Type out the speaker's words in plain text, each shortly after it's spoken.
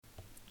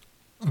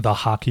The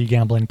Hockey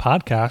Gambling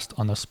Podcast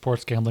on the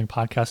Sports Gambling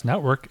Podcast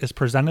Network is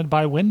presented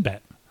by WynnBET.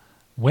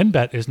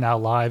 WynnBET is now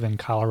live in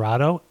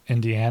Colorado,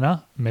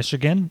 Indiana,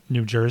 Michigan,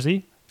 New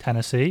Jersey,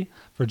 Tennessee,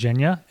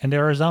 Virginia, and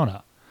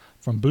Arizona.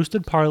 From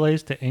boosted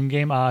parlays to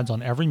in-game odds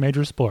on every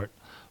major sport,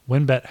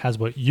 WynnBET has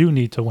what you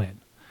need to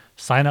win.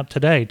 Sign up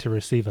today to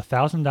receive a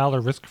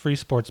 $1,000 risk-free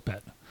sports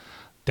bet.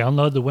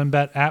 Download the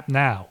WynnBET app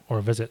now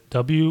or visit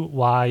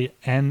wynnbet.com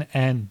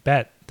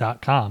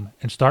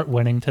and start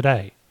winning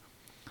today.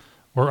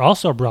 We're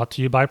also brought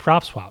to you by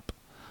PropSwap,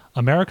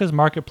 America's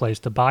marketplace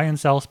to buy and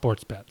sell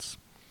sports bets.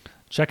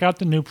 Check out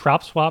the new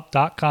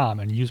PropSwap.com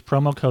and use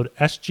promo code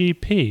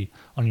SGP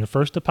on your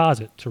first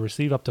deposit to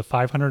receive up to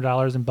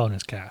 $500 in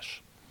bonus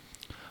cash.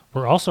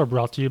 We're also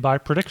brought to you by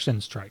Prediction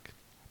Strike.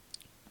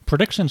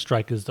 Prediction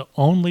Strike is the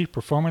only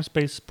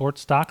performance-based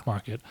sports stock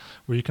market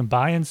where you can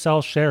buy and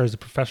sell shares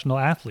of professional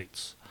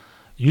athletes.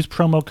 Use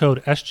promo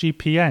code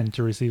SGPN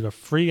to receive a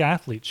free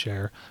athlete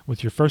share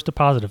with your first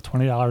deposit of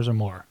 $20 or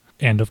more.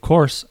 And of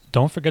course,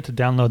 don't forget to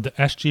download the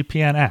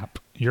SGPN app,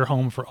 your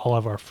home for all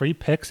of our free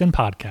picks and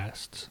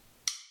podcasts.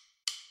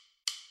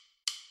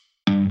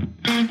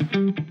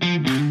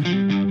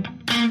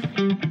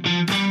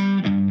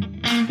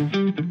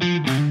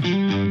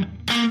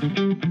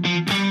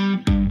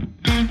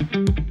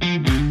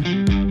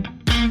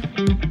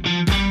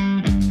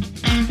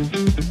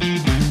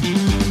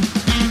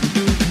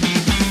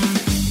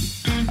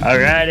 All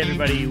right,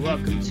 everybody,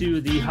 welcome to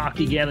the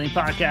Hockey Gambling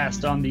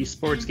Podcast on the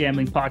Sports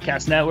Gambling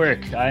Podcast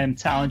Network. I am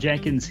Talon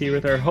Jenkins here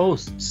with our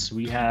hosts.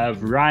 We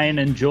have Ryan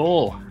and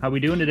Joel. How we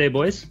doing today,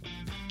 boys?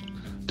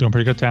 Doing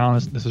pretty good, Talon.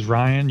 This is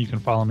Ryan. You can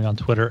follow me on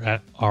Twitter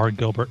at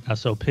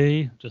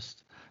rgilbertsop.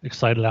 Just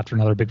excited after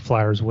another big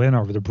Flyers win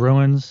over the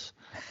Bruins.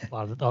 A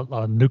lot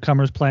of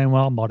newcomers playing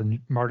well.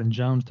 Martin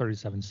Jones,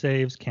 37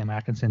 saves. Cam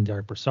Atkinson,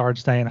 Derek Brassard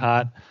staying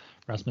hot.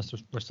 Rasmus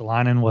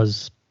Ristolainen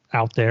was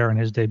out there in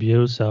his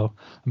debut, so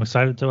I'm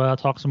excited to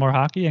talk some more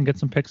hockey and get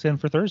some picks in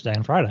for Thursday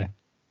and Friday.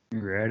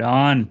 Right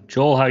on.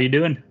 Joel, how you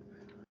doing?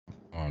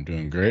 Oh, I'm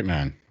doing great,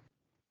 man.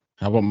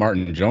 How about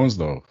Martin Jones,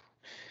 though?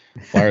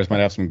 Flyers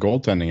might have some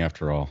goaltending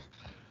after all.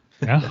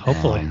 Yeah,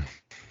 hopefully.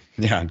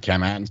 And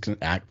Cam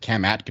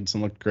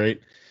Atkinson looked great.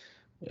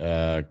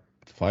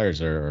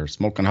 Flyers are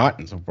smoking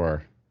hot so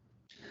far.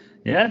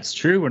 Yeah, it's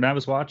true. When I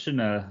was watching,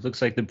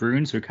 looks like the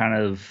Bruins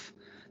were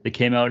they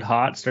came out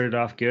hot, started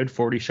off good,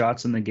 40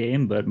 shots in the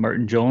game, but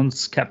Martin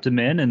Jones kept him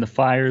in, and the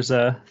Flyers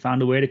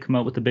found a way to come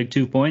out with the big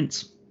 2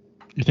 points.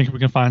 You think we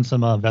can find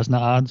some Vezina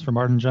odds for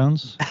Martin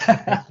Jones?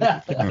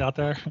 Out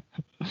there?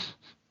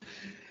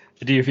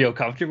 Do you feel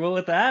comfortable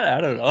with that?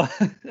 I don't know.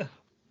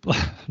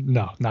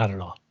 No, not at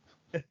all.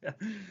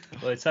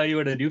 Well, I tell you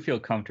what I do feel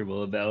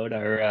comfortable about.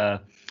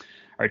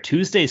 Our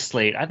Tuesday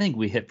slate, I think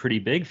we hit pretty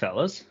big,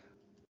 fellas.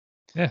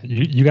 Yeah,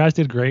 you guys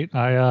did great.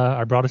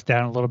 I brought us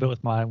down a little bit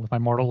with my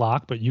mortal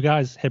lock, but you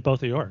guys hit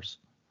both of yours.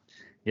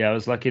 Yeah, I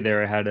was lucky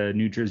there. I had a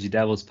New Jersey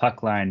Devils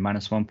puck line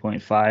minus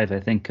 1.5. I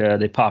think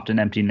they popped an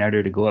empty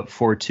netter to go up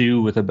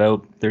 4-2 with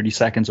about 30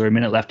 seconds or a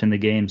minute left in the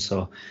game.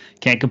 So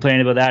can't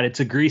complain about that. It's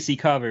a greasy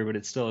cover, but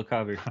it's still a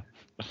cover.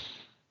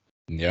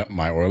 Yeah,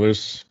 my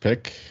Oilers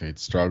pick, it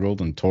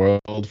struggled and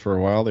toiled for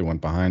a while. They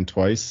went behind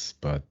twice,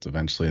 but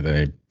eventually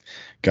they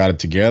got it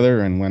together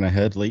and went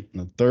ahead late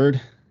in the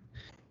third.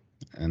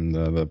 And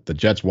the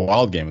Jets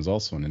Wild game is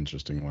also an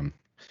interesting one,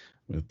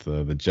 with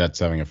the Jets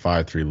having a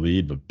 5-3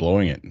 lead but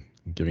blowing it,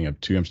 giving up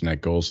 2 empty net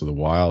goals to the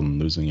Wild and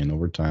losing in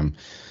overtime.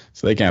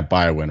 So they can't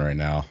buy a win right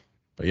now.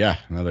 But yeah,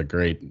 another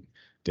great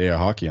day of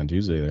hockey on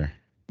Tuesday there.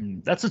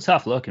 That's a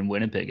tough look in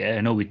Winnipeg.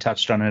 I know we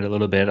touched on it a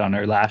little bit on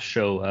our last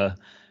show.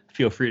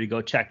 Feel free to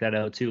go check that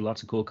out too.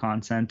 Lots of cool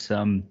content.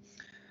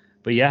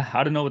 But yeah,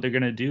 I don't know what they're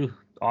going to do.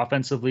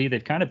 Offensively,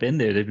 they've kind of been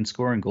there. They've been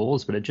scoring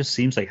goals, but it just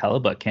seems like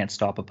Hellebuyck can't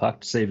stop a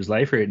puck to save his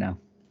life right now.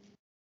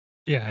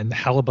 Yeah, and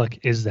Hellebuyck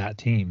is that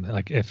team.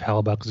 Like, if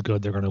Hellebuyck is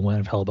good, they're going to win.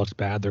 If Hellebuyck's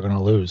bad, they're going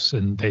to lose.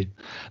 And they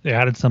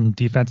added some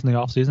defense in the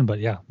offseason, but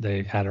yeah,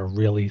 they had a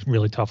really,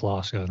 really tough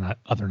loss the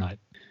other night.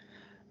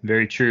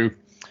 Very true.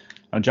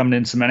 I'm jumping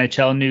in some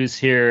NHL news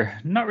here.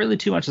 Not really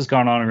too much has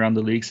gone on around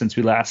the league since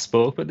we last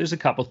spoke, but there's a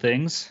couple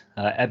things.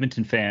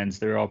 Edmonton fans,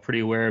 they're all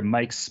pretty aware.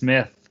 Mike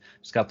Smith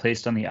just got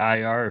placed on the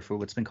IR for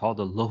what's been called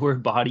a lower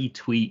body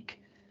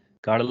tweak.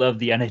 Gotta love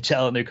the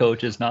NHL and their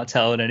coaches not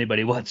telling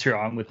anybody what's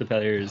wrong with the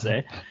players,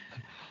 eh?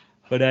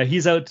 But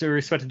he's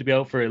expected to be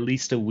out for at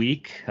least a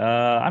week.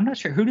 I'm not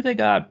sure. Who do they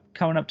got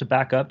coming up to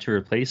back up to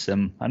replace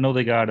him? I know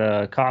they got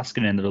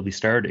Koskinen that'll be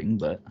starting,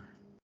 but...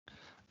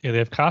 Yeah, they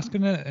have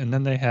Koskinen, and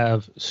then they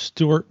have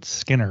Stuart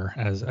Skinner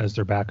as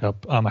their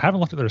backup. I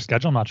haven't looked at their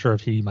schedule. I'm not sure if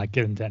he might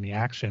get into any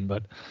action,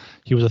 but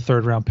he was a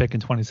third-round pick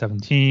in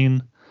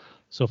 2017.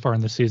 So far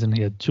in the season,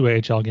 he had 2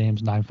 AHL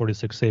games,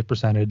 946 save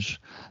percentage,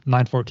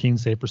 914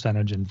 save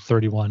percentage, and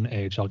 31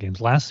 AHL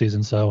games last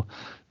season. So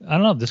I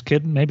don't know.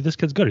 Maybe this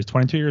kid's good. He's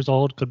 22 years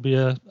old. Could be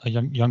a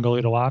young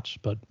goalie to watch,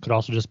 but could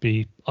also just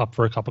be up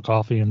for a cup of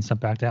coffee and sent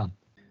back down.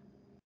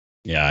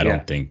 Yeah, I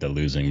don't think that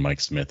losing Mike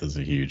Smith is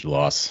a huge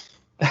loss.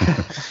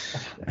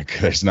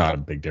 There's not a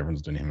big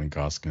difference between him and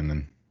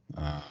Koskinen.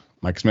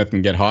 Mike Smith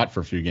can get hot for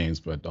a few games,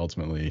 but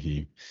ultimately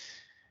he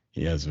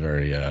has a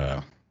very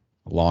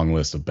long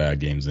list of bad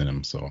games in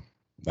him. So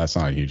that's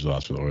not a huge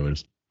loss for the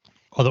Oilers.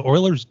 Well, the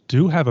Oilers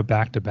do have a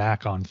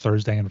back-to-back on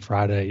Thursday and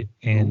Friday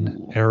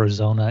in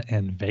Arizona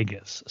and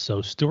Vegas.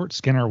 So Stuart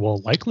Skinner will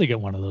likely get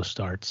one of those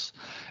starts.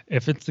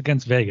 If it's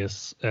against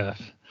Vegas,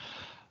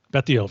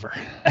 bet the over.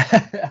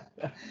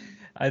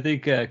 I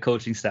think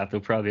coaching staff will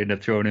probably end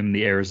up throwing him in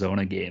the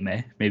Arizona game,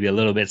 Maybe a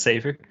little bit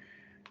safer.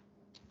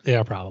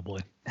 Yeah,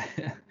 probably.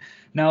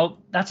 Now,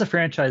 that's a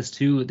franchise,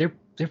 too.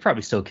 They're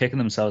probably still kicking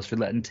themselves for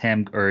letting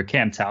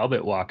Cam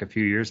Talbot walk a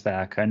few years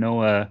back. I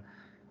know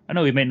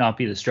he may not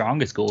be the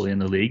strongest goalie in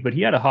the league, but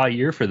he had a hot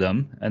year for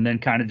them and then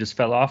kind of just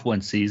fell off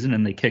one season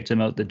and they kicked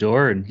him out the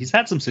door. And he's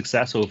had some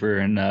success over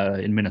in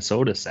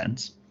Minnesota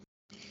since.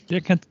 Yeah,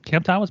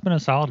 Cam Talbot's been a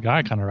solid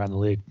guy kind of around the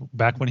league.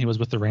 Back when he was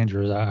with the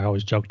Rangers, I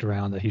always joked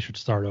around that he should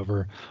start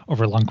over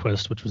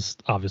Lundqvist, which was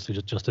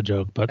obviously just a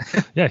joke. But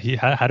yeah, he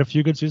had a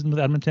few good seasons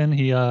with Edmonton.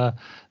 He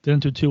didn't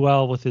do too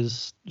well with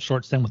his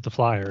short stint with the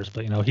Flyers,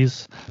 but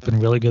he's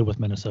been really good with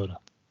Minnesota.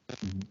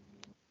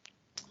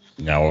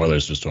 Now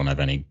Oilers just don't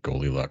have any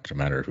goalie luck, no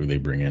matter who they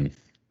bring in.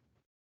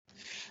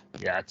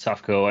 Yeah,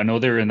 tough go. I know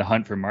they were in the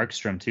hunt for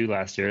Markstrom too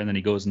last year, and then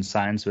he goes and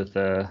signs with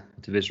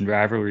division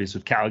rivalries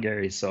with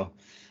Calgary. So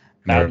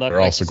they're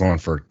also going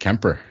for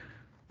Kemper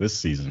this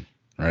season,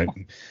 right?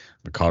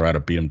 The Colorado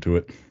beat him to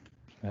it.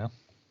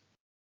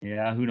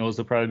 Yeah, who knows?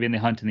 They'll probably be in the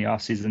hunt in the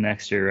offseason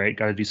next year, right?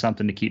 Got to do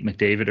something to keep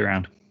McDavid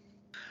around.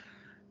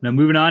 Now,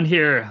 moving on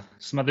here,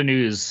 some other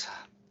news.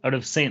 Out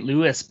of St.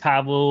 Louis,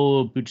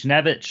 Pavel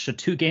Buchnevich, a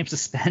 2-game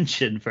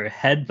suspension for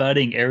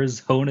headbutting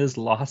Arizona's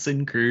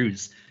Lawson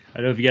Cruz. I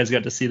don't know if you guys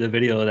got to see the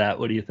video of that.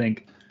 What do you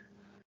think?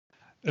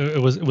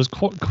 It was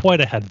quite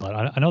a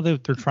headbutt. I know they're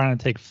trying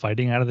to take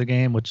fighting out of the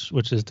game,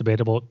 which is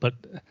debatable, but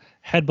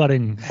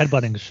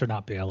headbutting should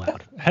not be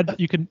allowed.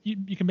 You can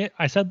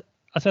I said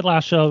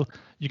last show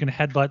you can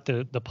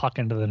headbutt the puck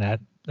into the net.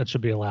 That should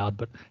be allowed,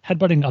 but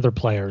headbutting other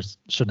players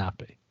should not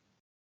be.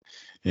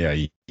 Yeah,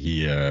 he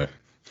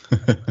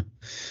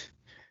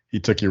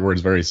he took your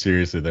words very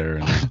seriously there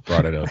and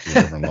brought it up to a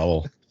different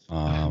level.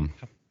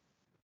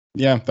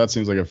 Yeah, that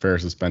seems like a fair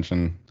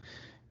suspension.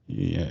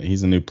 Yeah,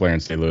 he's a new player in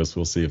St. Louis.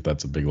 We'll see if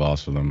that's a big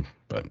loss for them,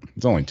 but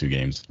it's only 2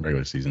 games,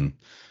 regular season.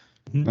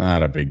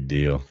 Not a big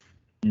deal.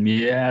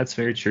 Yeah, that's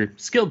very true.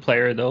 Skilled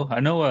player, though. I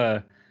know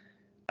I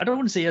don't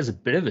want to say he has a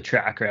bit of a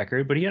track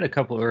record, but he had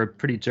a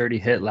pretty dirty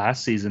hit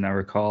last season, I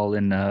recall,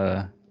 in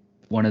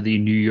one of the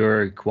New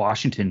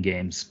York-Washington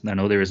games. I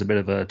know there was a bit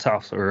of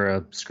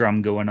a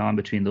scrum going on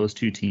between those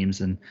two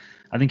teams, and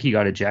I think he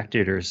got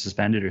ejected or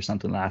suspended or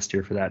something last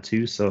year for that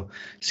too. So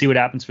see what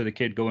happens for the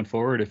kid going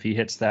forward if he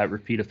hits that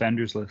repeat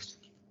offenders list.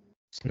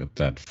 He's got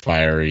that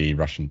fiery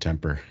Russian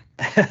temper.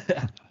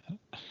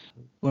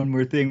 One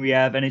more thing, we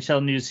have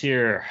NHL news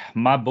here.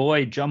 My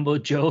boy Jumbo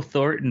Joe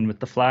Thornton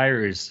with the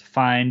Flyers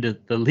fined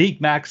the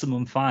league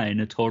maximum fine,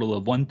 a total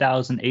of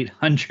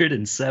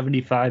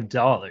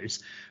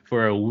 $1,875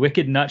 for a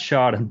wicked nut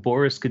shot on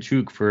Boris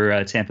Kachuk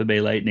for Tampa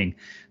Bay Lightning.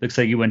 Looks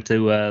like he went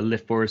to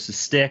lift Boris's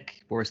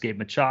stick. Boris gave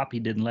him a chop.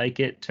 He didn't like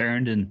it,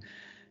 turned and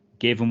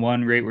gave him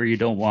one right where you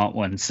don't want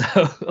one.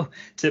 So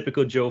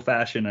typical Joe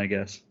fashion, I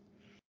guess.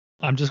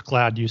 I'm just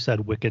glad you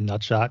said wicked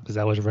nut shot because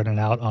that was written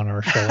out on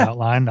our show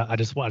outline. I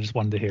just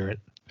wanted to hear it.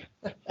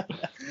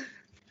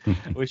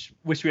 Wish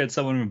we had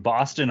someone from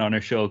Boston on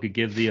our show who could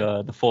give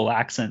the full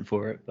accent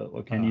for it, but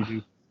what can you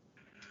do?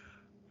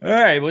 All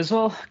right,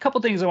 well, a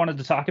couple things I wanted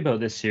to talk about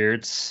this year.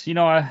 It's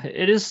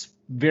it is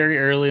very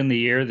early in the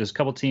year. There's a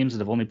couple teams that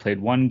have only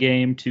played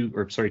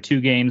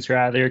two games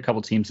rather. A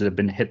couple teams that have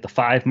been hit the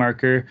 5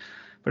 marker.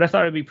 But I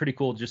thought it'd be pretty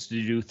cool just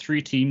to do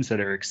 3 teams that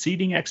are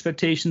exceeding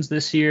expectations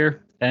this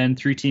year and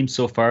 3 teams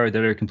so far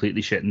that are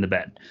completely shit in the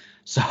bed.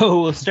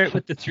 So we'll start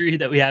with the 3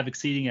 that we have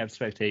exceeding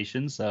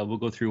expectations. We'll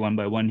go through one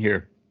by one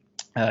here.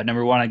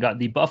 Number 1, I got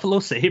the Buffalo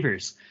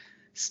Sabres.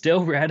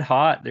 Still red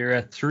hot. They're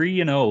a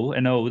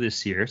 3-0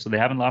 this year, so they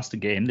haven't lost a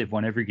game. They've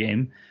won every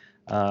game.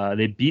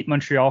 They beat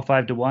Montreal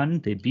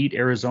 5-1. They beat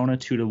Arizona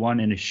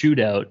 2-1 in a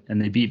shootout,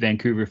 and they beat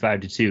Vancouver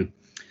 5-2.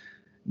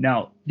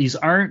 Now, these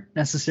aren't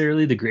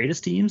necessarily the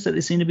greatest teams that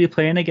they seem to be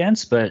playing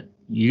against, but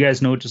you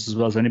guys know just as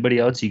well as anybody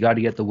else, you got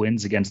to get the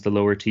wins against the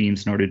lower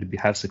teams in order to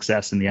have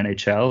success in the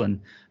NHL, and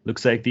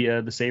looks like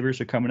the Sabres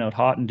are coming out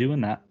hot and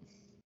doing that.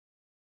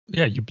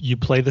 Yeah, you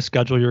play the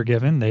schedule you're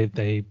given.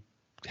 They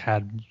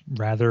had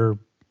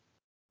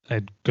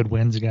good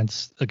wins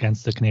against the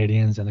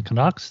Canadiens and the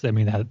Canucks. I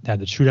mean, they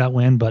had the shootout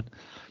win, but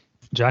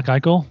Jack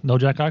Eichel,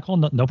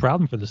 no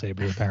problem for the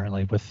Sabres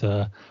apparently with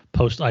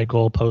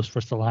post-Eichel,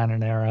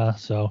 post-Ristolainen era.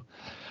 So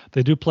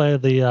they do play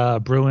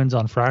the Bruins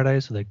on Friday,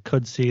 so they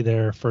could see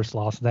their first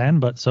loss then,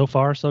 but so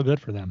far so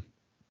good for them.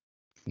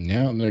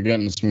 Yeah, and they're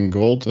getting some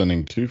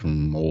goaltending too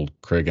from old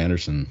Craig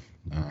Anderson.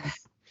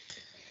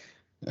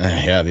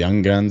 Yeah, the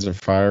young guns are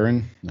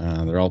firing.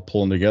 They're all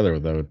pulling together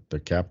without their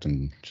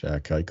captain,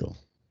 Jack Eichel.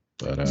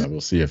 But we'll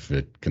see if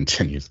it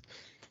continues.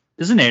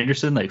 Isn't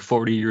Anderson like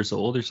 40 years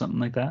old or something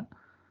like that?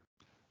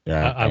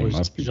 Yeah, I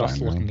was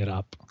just looking it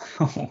up.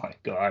 Oh, my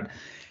God.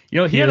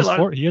 He had a lot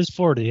of, he is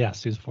 40.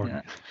 Yes, he's 40.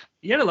 yeah,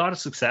 he had a lot of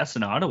success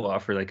in Ottawa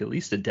for like at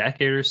least a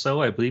decade or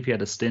so. I believe he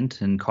had a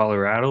stint in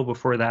Colorado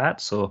before that.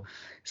 So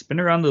he's been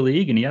around the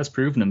league and he has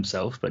proven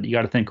himself, but you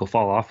got to think he'll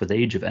fall off with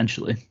age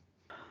eventually.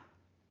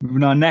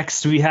 Moving on,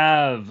 next we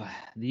have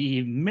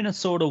the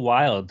Minnesota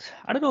Wild.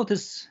 I don't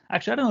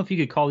know if you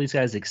could call these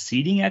guys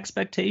exceeding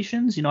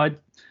expectations. I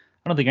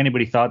don't think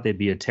anybody thought they'd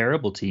be a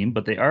terrible team,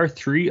 but they are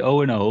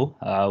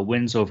 3-0-0,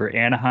 wins over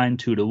Anaheim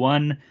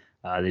 2-1.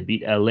 They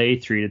beat LA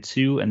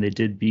 3-2, and they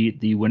did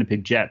beat the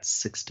Winnipeg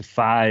Jets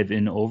 6-5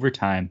 in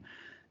overtime.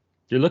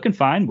 They're looking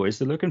fine, boys.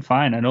 They're looking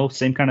fine. I know,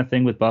 same kind of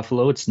thing with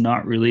Buffalo. It's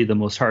not really the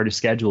most hardest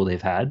schedule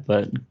they've had,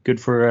 but good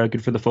for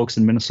the folks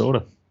in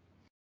Minnesota.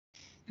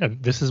 Yeah,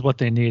 this is what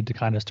they need to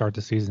kind of start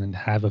the season and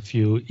have a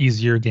few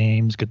easier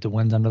games, get the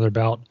wins under their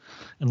belt.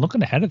 And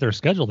looking ahead at their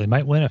schedule, they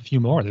might win a few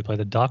more. They play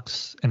the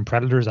Ducks and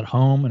Predators at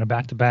home in a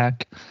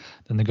back-to-back.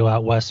 Then they go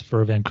out west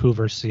for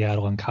Vancouver,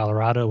 Seattle, and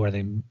Colorado, where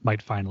they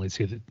might finally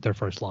see their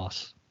first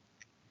loss.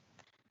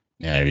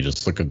 Yeah, if you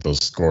just look at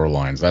those score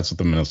lines, that's what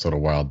the Minnesota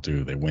Wild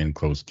do. They win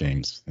close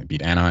games. They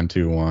beat Anaheim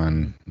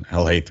 2-1,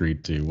 LA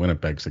 3-2,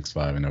 Winnipeg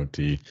 6-5 in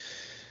OT.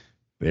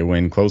 They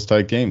win close,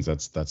 tight games.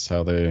 That's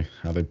how they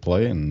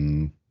play,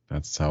 and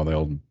that's how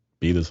they'll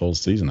be this whole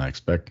season, I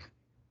expect.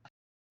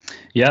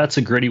 Yeah, it's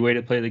a gritty way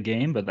to play the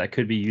game, but that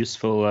could be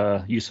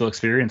useful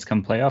experience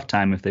come playoff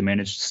time if they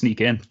manage to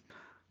sneak in.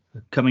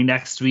 Coming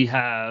next, we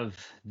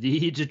have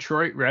the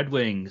Detroit Red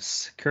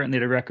Wings, currently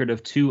at a record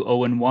of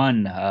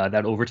 2-0-1.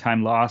 That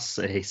overtime loss,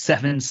 a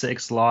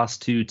 7-6 loss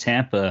to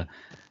Tampa.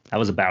 That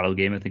was a battle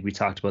game. I think we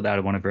talked about that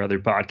in one of our other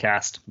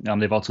podcasts.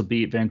 They've also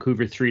beat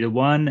Vancouver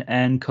 3-1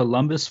 and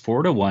Columbus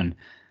 4-1.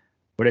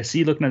 What I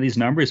see looking at these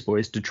numbers,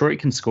 boys, Detroit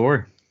can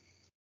score.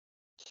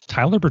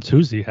 Tyler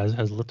Bertuzzi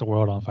has lit the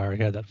world on fire.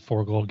 He had that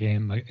 4-goal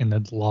game in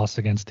the loss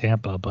against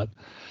Tampa, but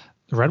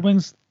the Red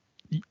Wings,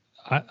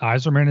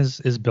 Yzerman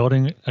is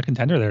building a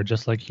contender there,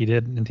 just like he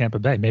did in Tampa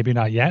Bay. Maybe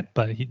not yet,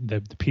 but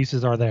the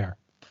pieces are there.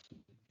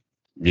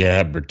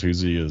 Yeah,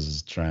 Bertuzzi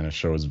is trying to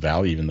show his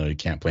value, even though he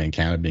can't play in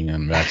Canada being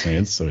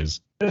unvaccinated. So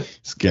he's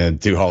going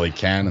to do all he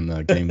can in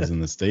the games in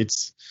the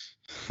States.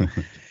 Could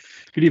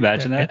you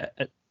imagine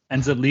that?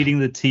 Ends up leading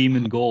the team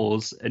in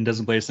goals and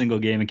doesn't play a single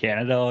game in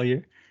Canada all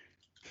year.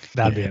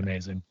 That'd be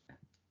amazing.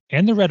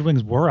 And the Red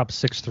Wings were up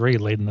 6-3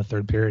 late in the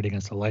third period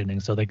against the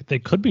Lightning, so they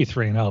could be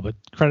 3-0, but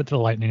credit to the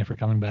Lightning for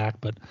coming back.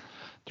 But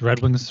the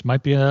Red Wings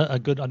might be a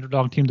good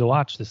underdog team to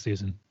watch this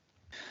season.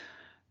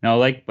 Now,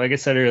 like I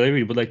said earlier,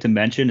 we would like to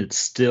mention it's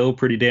still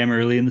pretty damn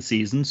early in the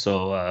season,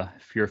 so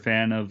if you're a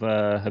fan of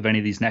any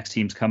of these next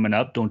teams coming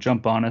up, don't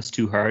jump on us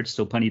too hard.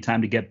 Still plenty of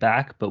time to get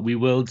back, but we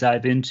will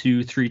dive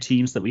into 3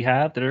 teams that we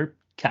have that are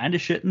kind of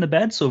shit in the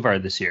bed so far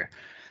this year.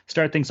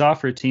 Start things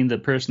off for a team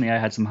that personally I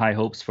had some high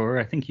hopes for.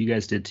 I think you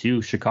guys did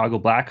too. Chicago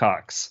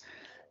Blackhawks.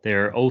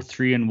 They're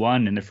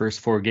 0-3-1 in the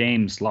first 4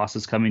 games.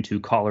 Losses coming to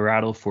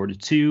Colorado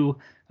 4-2,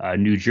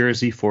 New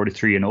Jersey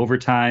 4-3 in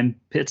overtime,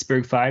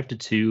 Pittsburgh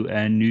 5-2,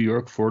 and New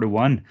York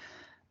 4-1.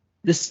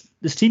 This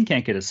team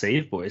can't get a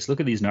save, boys. Look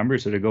at these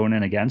numbers that are going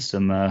in against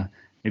them.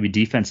 Maybe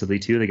defensively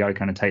too, they got to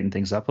kind of tighten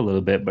things up a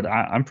little bit. But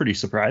I'm pretty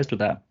surprised with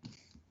that.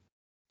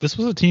 This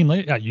was a team,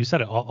 you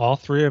said it, all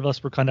 3 of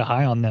us were kind of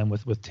high on them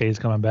with Taves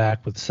coming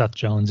back, with Seth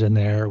Jones in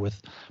there,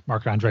 with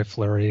Marc-Andre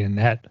Fleury and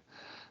net.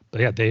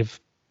 But yeah, they've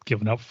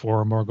given up 4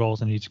 or more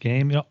goals in each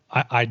game.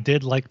 I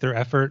did like their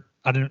effort.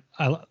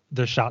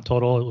 Their shot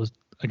total, it was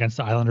against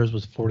the Islanders,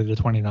 was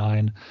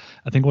 40-29.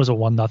 I think it was a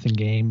 1-0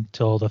 game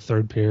till the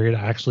third period.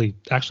 I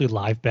actually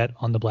live bet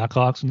on the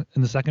Blackhawks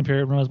in the second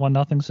period when it was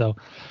 1-0. So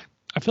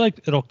I feel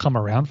like it'll come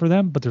around for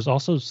them, but there's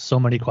also so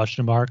many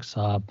question marks.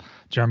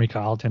 Jeremy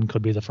Colleton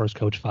could be the first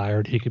coach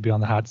fired. He could be on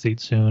the hot seat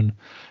soon.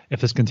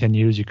 If this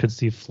continues, you could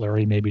see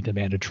Fleury maybe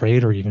demand a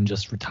trade or even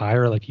just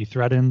retire like he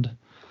threatened.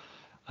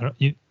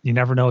 You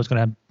never know what's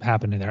going to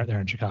happen there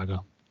in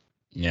Chicago.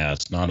 Yeah,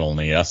 it's not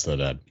only us that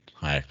had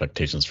high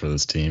expectations for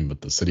this team,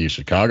 but the city of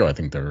Chicago, I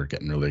think they're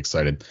getting really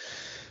excited.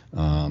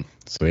 So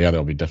yeah,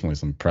 there'll be definitely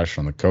some pressure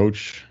on the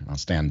coach,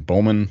 Stan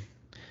Bowman,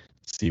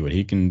 see what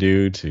he can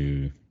do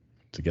to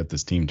get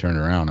this team turned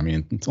around. I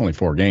mean, it's only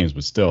 4 games,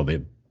 but still,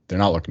 they're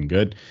not looking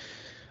good.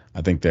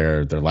 I think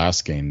their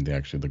last game, they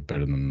actually looked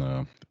better than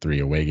the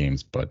 3 away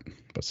games, but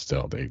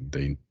still,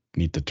 they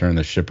need to turn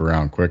the ship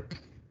around quick.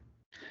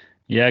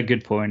 Yeah,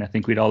 good point. I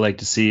think we'd all like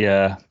to see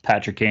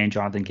Patrick Kane,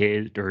 Jonathan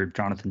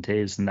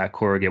Toews, and that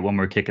core get one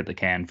more kick at the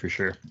can for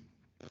sure.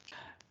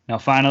 Now,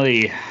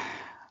 finally,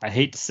 I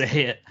hate to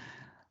say it,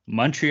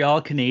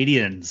 Montreal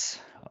Canadiens.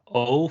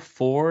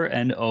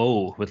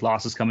 0-4-0 with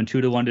losses coming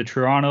 2-1 to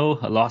Toronto,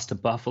 a loss to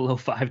Buffalo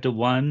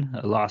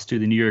 5-1, a loss to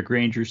the New York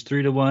Rangers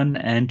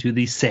 3-1, and to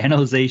the San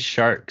Jose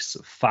Sharks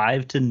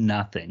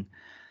 5-0.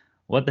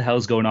 What the hell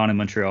is going on in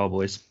Montreal,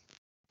 boys?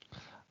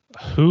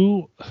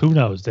 Who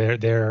knows?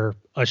 They're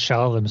a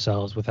shell of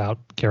themselves without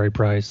Carey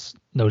Price,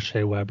 no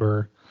Shea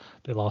Weber.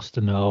 They lost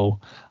to No.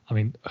 I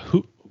mean,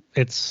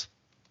 it's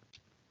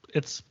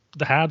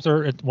the Habs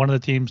are one of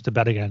the teams to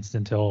bet against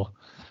until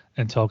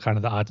kind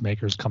of the odds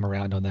makers come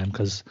around on them,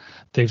 because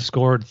they've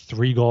scored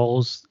 3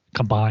 goals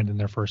combined in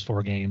their first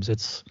 4 games.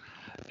 It's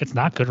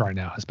not good right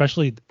now,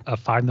 especially a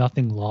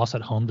 5-0 loss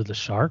at home to the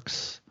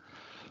Sharks.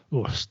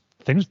 Ooh,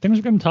 things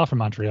are getting tough for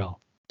Montreal.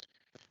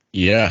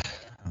 Yeah.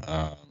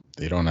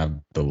 They don't have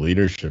the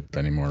leadership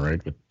anymore,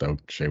 right? Without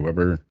Shea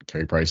Weber,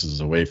 Carey Price is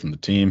away from the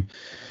team.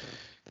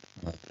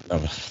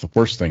 The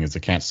worst thing is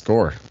they can't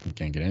score. You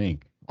can't get any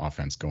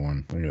offense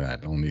going. Look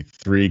at that. Only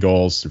 3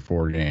 goals through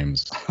 4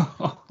 games.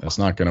 That's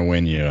not going to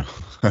win you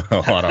a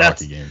lot of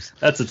hockey games.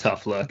 That's a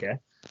tough look, eh?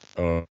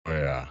 Oh,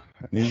 yeah.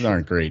 These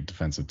aren't great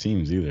defensive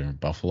teams either.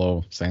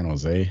 Buffalo, San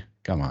Jose.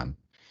 Come on.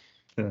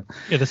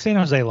 Yeah, the San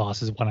Jose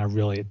loss is when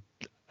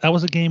that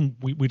was a game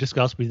we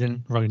discussed. We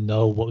didn't really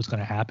know what was going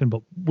to happen,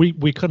 but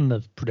we couldn't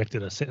have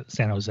predicted a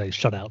San Jose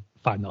shutout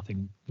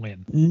 5-0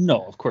 win.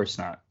 No, of course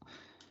not.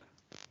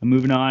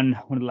 Moving on,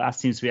 one of the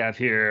last teams we have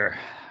here,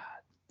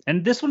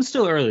 and this one's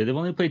still early. They've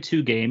only played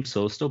 2 games,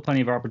 so still plenty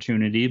of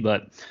opportunity,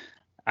 but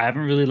I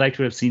haven't really liked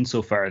what I've seen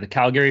so far. The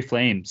Calgary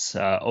Flames,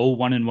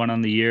 0-1-1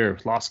 on the year,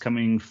 loss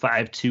coming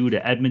 5-2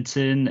 to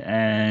Edmonton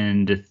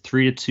and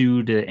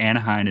 3-2 to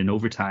Anaheim in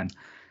overtime.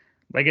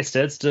 Like I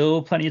said,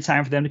 still plenty of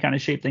time for them to kind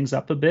of shape things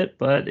up a bit,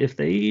 but if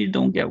they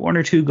don't get 1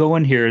 or 2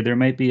 going here, there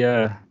might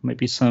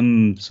be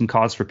some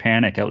cause for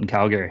panic out in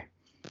Calgary.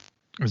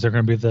 Is there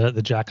going to be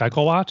the Jack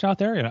Eichel watch out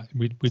there? Yeah,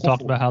 we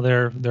talked about how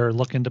they're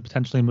looking to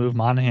potentially move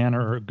Monahan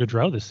or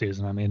Gaudreau this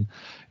season. I mean,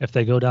 if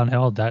they go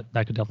downhill, that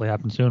could definitely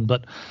happen soon.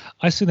 But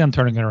I see them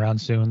turning it around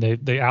soon.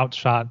 They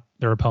outshot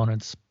their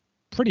opponents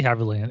pretty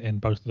heavily in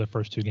both of the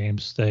first 2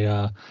 games. They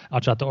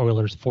outshot the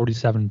Oilers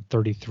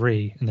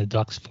 47-33 and the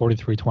Ducks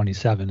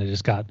 43-27. They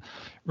just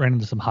ran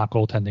into some hot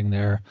goaltending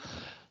there.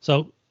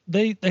 So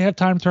they have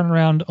time to turn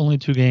around. Only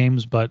 2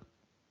 games, but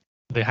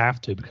they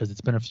have to, because it's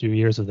been a few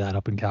years of that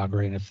up in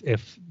Calgary, and if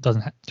it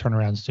doesn't turn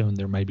around soon,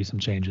 there may be some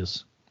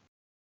changes.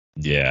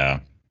 Yeah,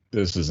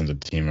 this isn't a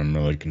team I'm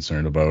really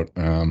concerned about.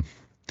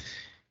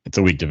 It's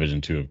a weak division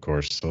too, of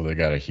course, so they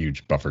got a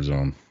huge buffer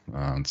zone.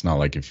 It's not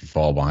like if you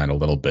fall behind a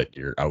little bit,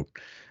 you're out.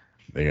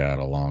 They got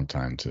a long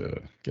time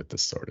to get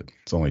this sorted.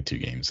 It's only 2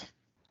 games.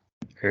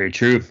 Very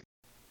true.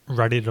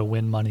 Ready to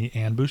win money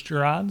and boost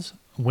your odds?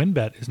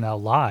 WynnBET is now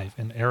live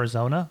in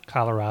Arizona,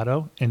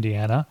 Colorado,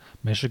 Indiana,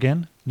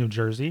 Michigan, New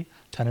Jersey,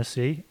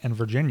 Tennessee, and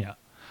Virginia.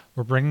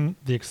 We're bringing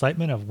the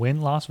excitement of Wynn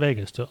Las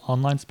Vegas to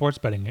online sports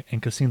betting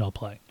and casino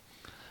play.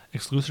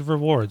 Exclusive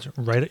rewards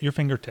right at your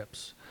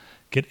fingertips.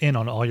 Get in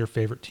on all your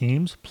favorite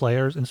teams,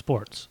 players, and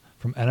sports,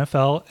 from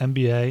NFL,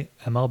 NBA,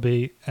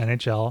 MLB,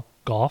 NHL,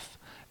 golf,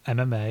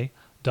 MMA,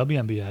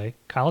 WNBA,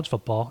 college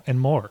football, and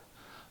more.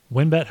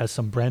 WynnBET has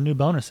some brand new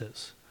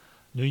bonuses.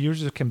 New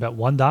users can bet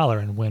 $1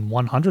 and win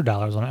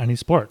 $100 on any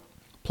sport.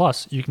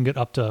 Plus, you can get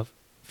up to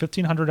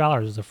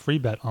 $1,500 as a free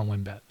bet on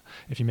WynnBET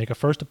if you make a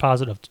first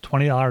deposit of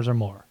 $20 or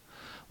more.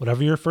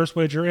 Whatever your first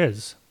wager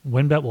is,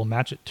 WynnBET will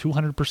match it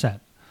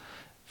 200%.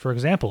 For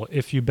example,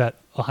 if you bet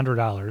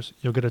 $100,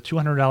 you'll get a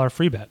 $200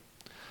 free bet.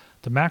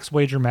 The max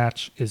wager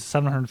match is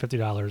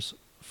 $750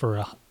 for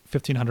a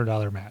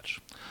 $1,500 match.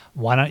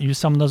 Why not use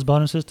some of those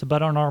bonuses to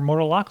bet on our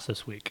Mortal Locks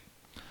this week?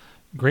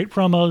 Great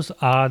promos,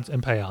 odds,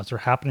 and payouts are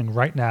happening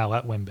right now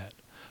at WynnBET.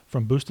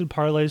 From boosted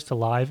parlays to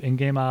live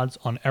in-game odds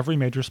on every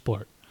major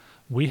sport,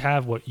 we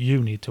have what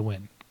you need to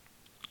win.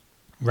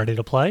 Ready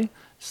to play?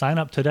 Sign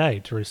up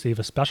today to receive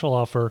a special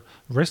offer,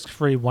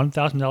 risk-free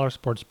 $1,000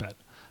 sports bet.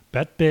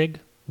 Bet big,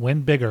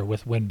 win bigger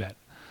with WynnBET.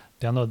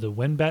 Download the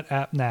WynnBET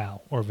app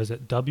now or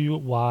visit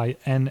wynnbet.com.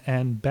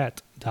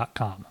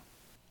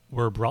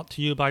 We're brought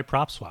to you by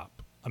PropSwap,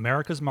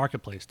 America's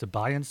marketplace to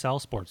buy and sell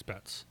sports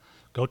bets.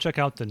 Go check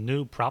out the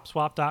new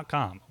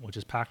PropSwap.com, which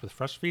is packed with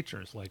fresh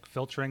features like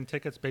filtering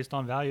tickets based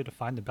on value to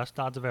find the best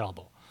odds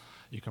available.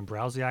 You can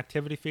browse the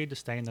activity feed to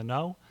stay in the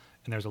know,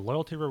 and there's a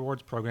loyalty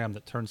rewards program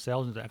that turns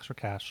sales into extra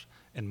cash,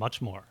 and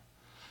much more.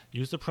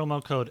 Use the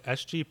promo code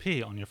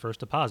SGP on your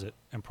first deposit,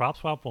 and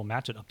PropSwap will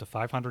match it up to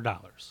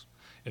 $500.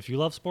 If you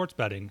love sports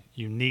betting,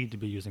 you need to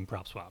be using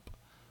PropSwap.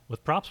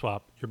 With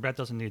PropSwap, your bet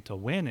doesn't need to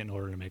win in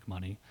order to make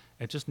money,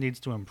 it just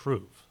needs to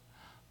improve.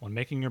 When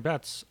making your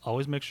bets,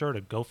 always make sure to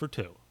go for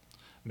 2.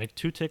 Make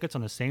 2 tickets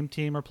on the same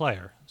team or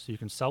player so you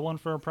can sell one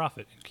for a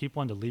profit and keep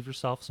one to leave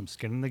yourself some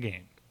skin in the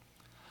game.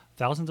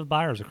 Thousands of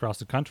buyers across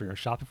the country are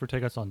shopping for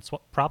tickets on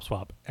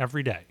PropSwap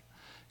every day.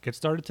 Get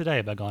started today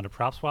by going to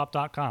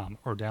PropSwap.com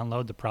or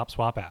download the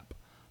PropSwap app.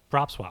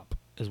 PropSwap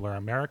is where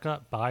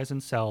America buys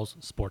and sells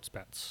sports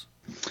bets.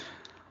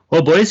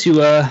 Well, boys, you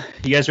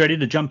guys ready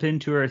to jump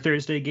into our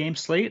Thursday game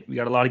slate? We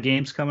got a lot of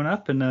games coming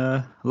up and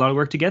a lot of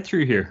work to get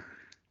through here.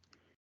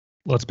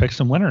 Let's pick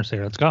some winners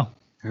here. Let's go.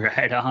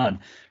 Right on.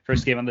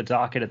 First game on the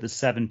docket at the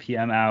 7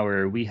 p.m.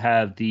 hour, we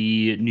have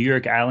the New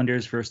York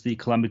Islanders versus the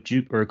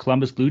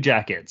Columbus Blue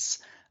Jackets.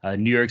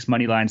 New York's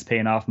money line's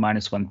paying off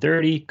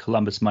 -130,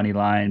 Columbus money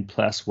line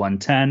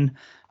 +110.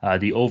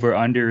 The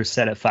over/under is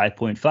set at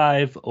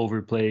 5.5.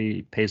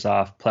 Overplay pays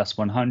off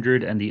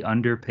 +100, and the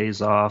under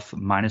pays off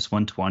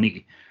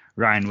 -120.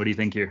 Ryan, what do you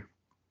think here?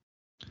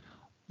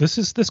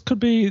 This could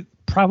be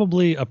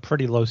probably a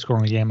pretty low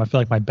scoring game. I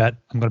feel like I'm going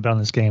to bet on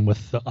this game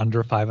with the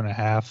under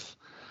 5.5.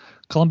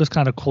 Columbus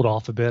kind of cooled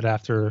off a bit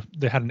after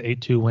they had an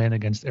 8-2 win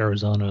against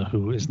Arizona,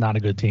 who is not a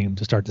good team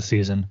to start the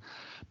season.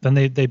 Then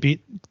they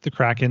beat the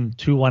Kraken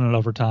 2-1 in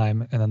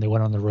overtime, and then they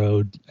went on the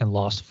road and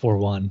lost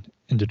 4-1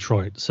 in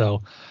Detroit.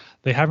 So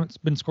they haven't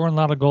been scoring a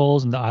lot of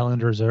goals, and the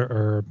Islanders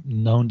are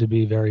known to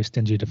be very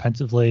stingy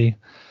defensively.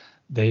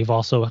 They've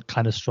also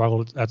kind of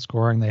struggled at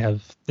scoring. They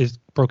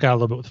broke out a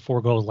little bit with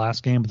 4 goals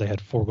last game, but they had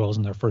 4 goals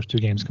in their first 2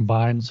 games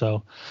combined.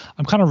 So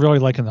I'm kind of really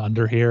liking the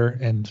under here.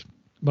 And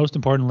most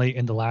importantly,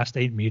 in the last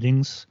 8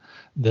 meetings,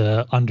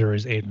 the under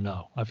is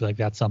 8-0. I feel like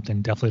that's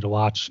something definitely to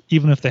watch,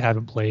 even if they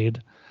haven't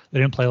played. They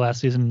didn't play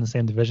last season in the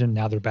same division.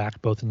 Now they're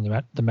back both in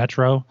the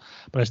Metro.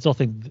 But I still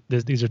think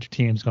these are 2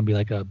 teams going to be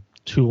like a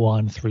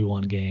 2-1,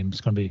 3-1 game.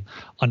 It's going to be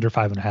under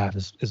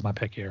 5.5 is my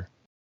pick here.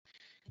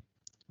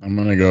 I'm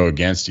going to go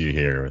against you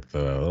here with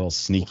a little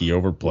sneaky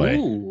overplay.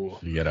 Ooh.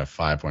 You get a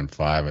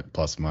 5.5 at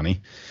plus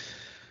money.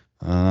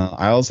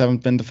 Isles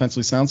haven't been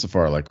defensively sound so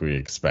far like we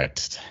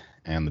expect.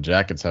 And the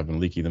Jackets have been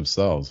leaky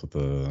themselves with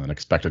an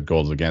expected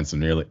goals against of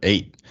nearly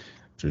 8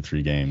 through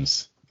 3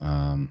 games.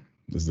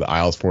 This is the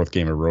Isles' 4th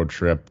game of road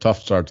trip.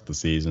 Tough start to the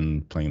season,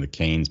 playing the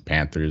Canes,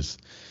 Panthers.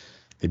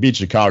 They beat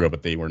Chicago,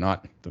 but they were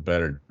not the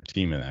better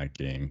team in that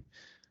game.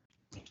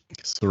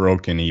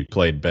 Sorokin, he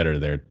played better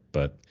there,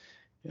 but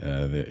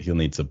he'll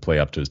need to play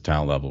up to his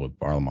talent level with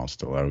Varlamov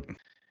still out.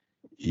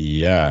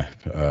 Yeah,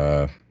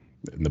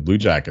 the Blue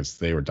Jackets,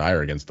 they were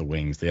dire against the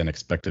Wings. They had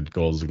expected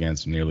goals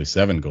against nearly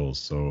 7 goals.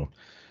 So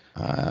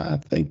I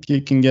think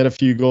you can get a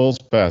few goals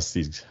past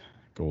these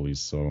goalies.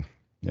 So,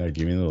 yeah,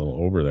 give me a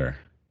little over there.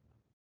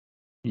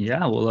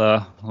 Yeah, we'll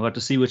have to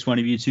see which one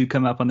of you two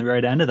come up on the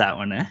right end of that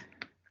one, eh?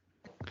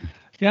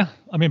 Yeah,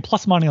 I mean,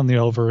 plus money on the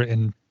over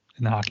in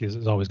hockey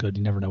is always good.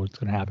 You never know what's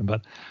going to happen,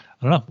 but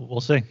I don't know.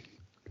 We'll see.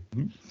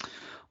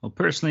 Well,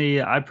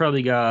 personally, I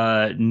probably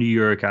got New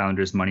York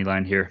Islanders money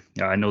line here.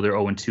 I know they're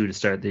 0-2 to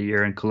start the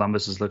year, and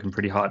Columbus is looking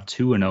pretty hot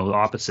 2-0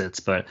 opposites.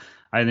 But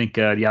I think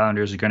the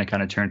Islanders are going to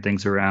kind of turn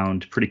things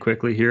around pretty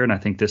quickly here, and I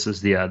think this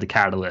is the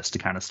catalyst to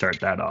kind of start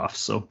that off.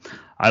 So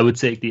I would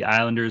take the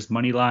Islanders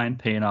money line,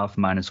 paying off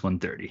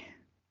 -130.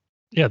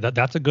 Yeah,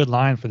 that's a good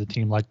line for the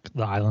team like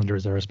the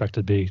Islanders. They're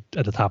expected to be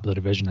at the top of the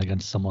division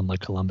against someone like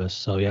Columbus.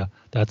 So yeah,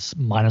 that's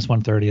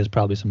 -130 is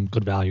probably some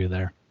good value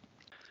there.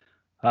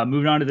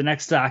 Moving on to the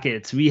next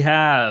docket, we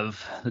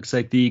have, looks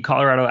like the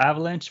Colorado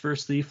Avalanche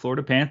versus the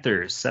Florida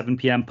Panthers. 7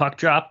 p.m. puck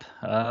drop.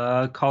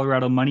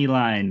 Colorado money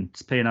line,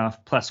 it's paying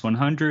off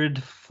 +100.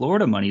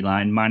 Florida money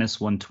line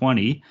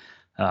 -120.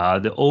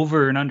 The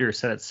over and under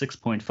set at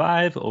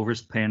 6.5.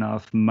 Over's paying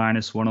off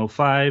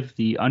 -105.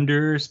 The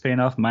under's paying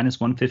off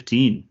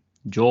 -115.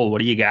 Joel,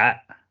 what do you got?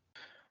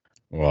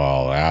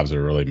 Well, the Avs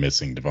are really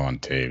missing Devon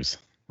Taves.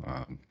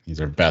 He's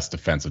our best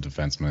defensive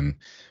defenseman.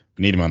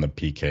 We need him on the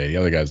PK. The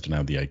other guys don't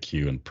have the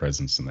IQ and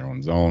presence in their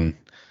own zone,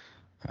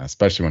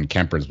 especially when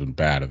Kemper's been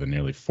bad with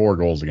nearly 4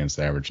 goals against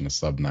average and a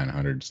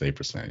sub-900 save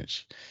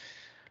percentage.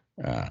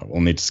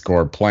 We'll need to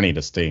score plenty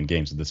to stay in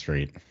games at this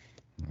rate.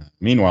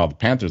 Meanwhile, the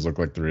Panthers look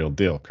like the real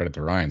deal. Credit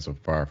to Ryan so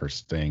far for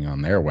staying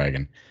on their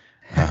wagon.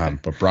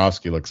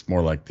 Bobrovsky looks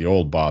more like the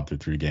old Bob through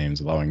 3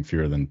 games, allowing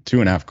fewer than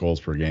 2.5 goals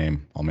per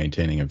game while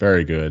maintaining a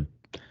very good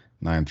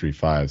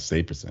 .935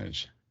 save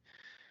percentage.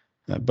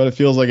 But it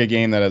feels like a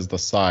game that has the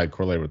side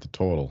correlated with the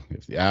total.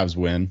 If the Avs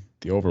win,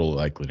 the over will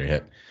likely to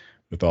hit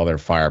with all their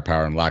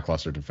firepower and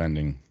lackluster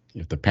defending.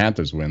 If the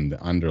Panthers win,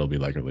 the under will be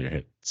likely to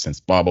hit since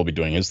Bob will be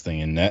doing his thing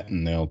in net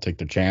and they'll take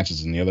their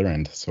chances in the other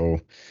end.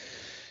 So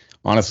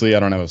honestly, I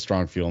don't have a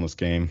strong feel in this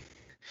game.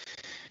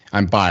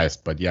 I'm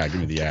biased, but yeah, give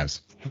me the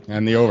Avs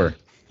and the over.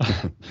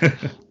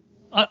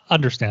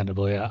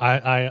 Understandably,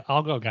 yeah.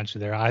 I'll go against you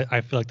there. I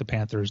feel like the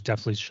Panthers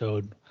definitely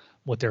showed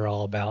what they're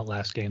all about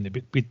last game. They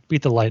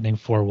beat the Lightning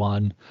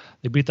 4-1.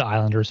 They beat the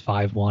Islanders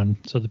 5-1.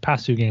 So the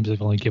past 2 games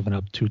they've only given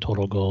up 2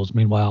 total goals.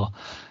 Meanwhile,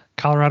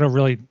 Colorado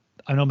really,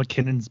 I know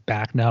McKinnon's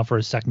back now for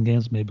his second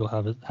game, so maybe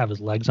he'll have his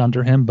legs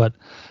under him, but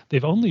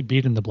they've only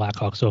beaten the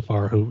Blackhawks so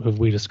far, who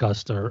we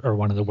discussed are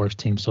one of the worst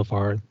teams so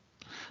far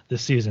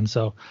this season.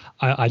 So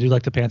I do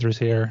like the Panthers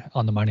here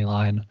on the money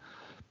line.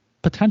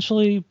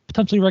 Potentially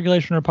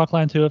regulation or puck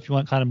line too if you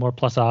want kind of more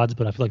plus odds,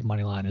 but I feel like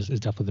money line is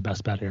definitely the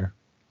best bet here.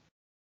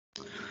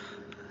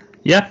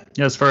 Yeah,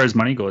 as far as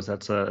money goes,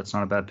 that's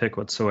not a bad pick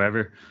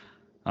whatsoever.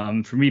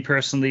 For me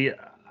personally,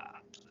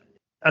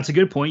 that's a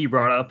good point you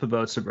brought up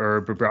about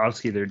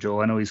Bobrovsky there,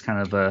 Joel. I know he's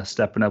kind of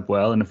stepping up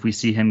well, and if we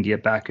see him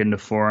get back into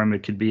form,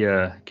 it could be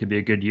a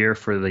good year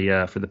for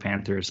the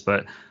Panthers.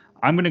 But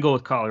I'm going to go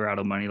with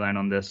Colorado money line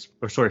on this,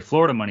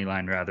 Florida money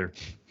line rather.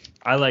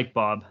 I like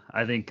Bob.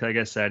 I think, like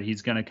I said,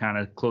 he's going to kind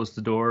of close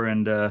the door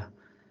and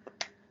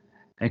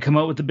come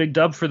out with the big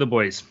dub for the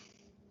boys.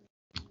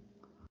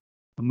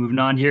 Moving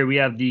on here, we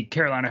have the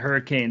Carolina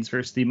Hurricanes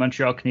versus the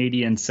Montreal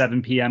Canadiens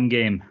 7 p.m.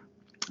 game.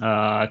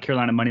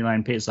 Carolina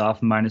moneyline pays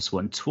off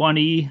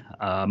 -120.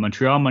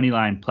 Montreal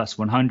moneyline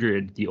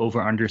 +100. The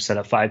over-under set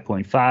at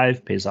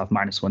 5.5 pays off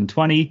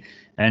 -120.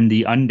 And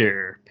the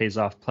under pays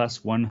off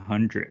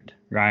 +100.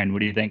 Ryan, what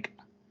do you think?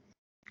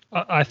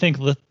 I think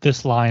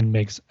this line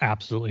makes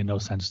absolutely no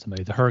sense to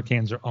me. The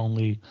Hurricanes are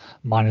only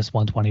minus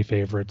 120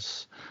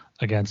 favorites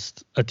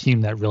against a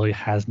team that really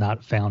has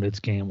not found its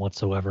game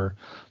whatsoever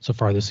so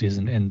far this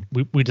season. And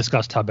we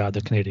discussed how bad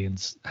the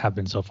Canadians have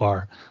been so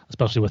far,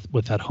 especially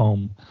with that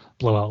home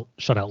blowout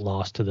shutout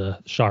loss to the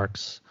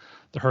Sharks.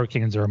 The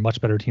Hurricanes are a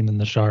much better team than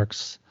the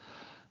Sharks.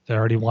 They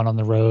already won on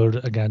the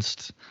road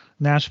against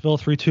Nashville,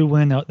 3-2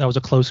 win. That was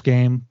a close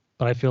game,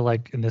 but I feel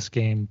like in this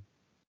game,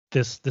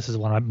 this is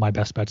one of my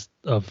best bets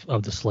of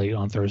the slate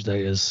on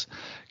Thursday is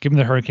giving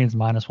the Hurricanes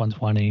minus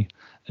 120,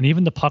 and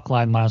even the puck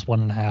line minus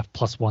 1.5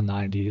 plus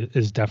 190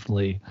 is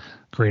definitely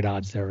great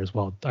odds there as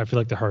well. I feel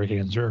like the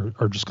Hurricanes are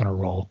just going to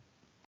roll.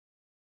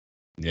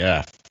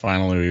 Yeah,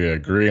 finally we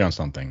agree on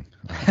something.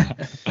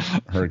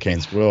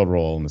 Hurricanes will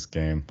roll in this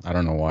game. I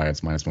don't know why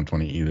it's minus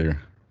 120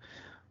 either.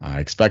 I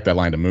expect that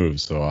line to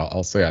move, so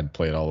I'll say I'd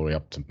play it all the way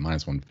up to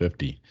minus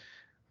 150.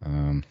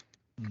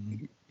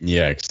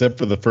 Yeah, except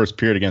for the first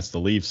period against the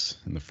Leafs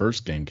in the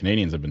first game,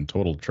 Canadians have been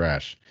total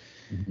trash.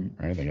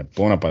 Mm-hmm. Right? They got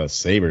blown up by the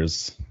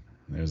Sabres.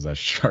 There's that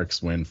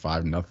Sharks win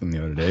 5-0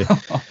 the other day.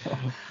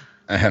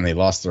 And they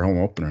lost their home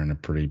opener in a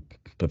pretty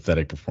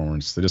pathetic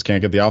performance. They just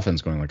can't get the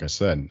offense going, like I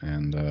said.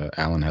 And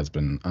Allen has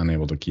been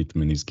unable to keep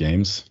them in these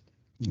games.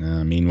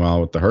 Meanwhile,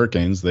 with the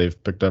Hurricanes,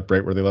 they've picked up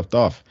right where they left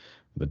off.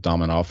 The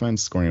dominant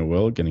offense, scoring at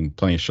will, getting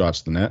plenty of shots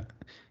to the net,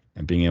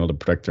 and being able to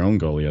protect their own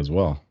goalie as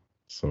well.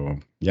 So,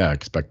 yeah, I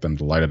expect them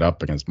to light it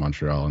up against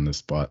Montreal in this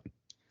spot.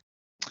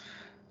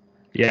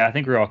 Yeah, I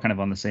think we're all kind of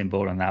on the same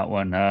boat on that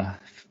one.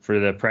 For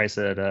the price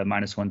at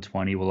minus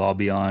 120, we'll all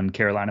be on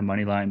Carolina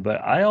money line.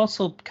 But I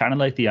also kind of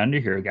like the under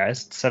here,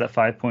 guys. It's set at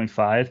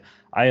 5.5.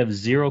 I have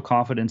zero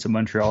confidence in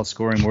Montreal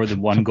scoring more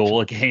than one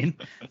goal a game.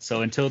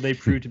 So until they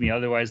prove to me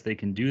otherwise, they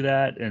can do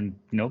that. And,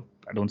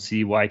 I don't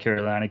see why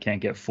Carolina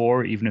can't get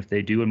 4. Even if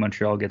they do and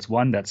Montreal gets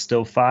 1, that's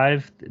still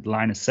 5. The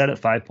line is set at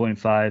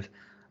 5.5.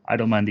 I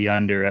don't mind the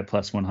under at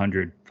plus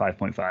 100,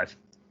 5.5.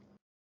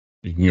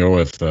 You can go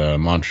with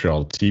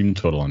Montreal team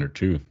total under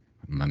 2.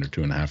 Under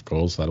 2.5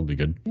 goals. That'll be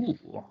good. Ooh,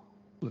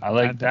 I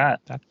like that.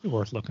 That'd be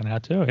worth looking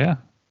at too, yeah.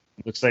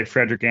 Looks like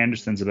Frederik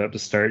Andersen's about to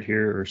start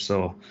here or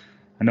so.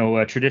 I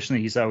know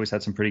traditionally he's always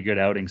had some pretty good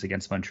outings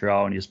against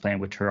Montreal when he was playing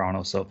with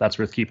Toronto, so that's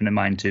worth keeping in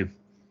mind too.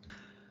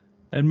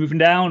 And moving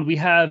down, we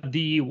have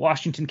the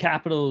Washington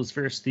Capitals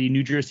versus the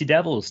New Jersey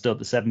Devils, still at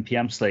the 7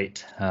 p.m.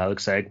 slate.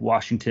 Looks like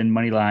Washington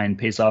money line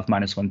pays off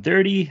minus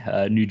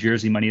 130, New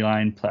Jersey money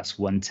line plus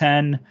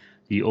 110.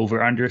 The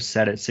over-under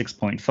set at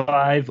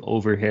 6.5,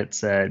 over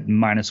hits at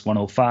minus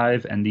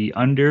 105, and the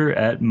under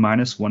at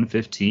minus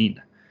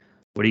 115.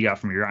 What do you got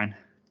from me, Ryan?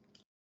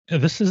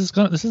 This is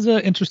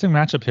an interesting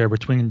matchup here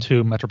between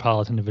two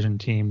Metropolitan Division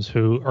teams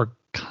who are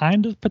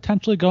kind of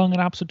potentially going in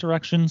opposite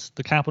directions.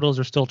 The Capitals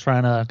are still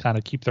trying to kind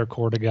of keep their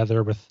core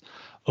together with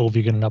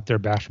Ovi getting up there,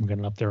 Basham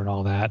getting up there, and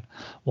all that,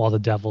 while the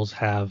Devils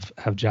have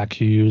Jack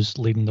Hughes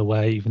leading the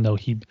way, even though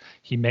he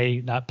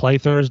may not play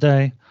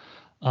Thursday.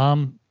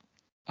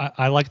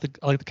 I like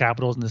the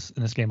Capitals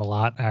in this game a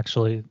lot,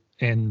 actually.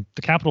 And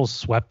the Capitals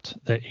swept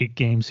the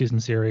 8-game season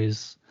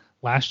series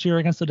last year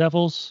against the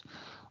Devils.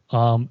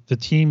 The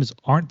teams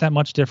aren't that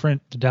much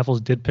different. The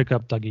Devils did pick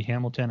up Dougie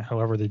Hamilton.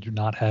 However, they do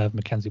not have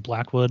Mackenzie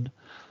Blackwood.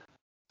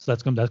 So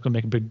that's going to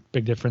make a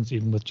big difference,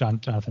 even with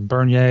Jonathan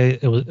Bernier.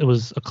 It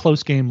was a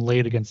close game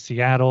late against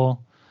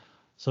Seattle.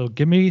 So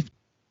give me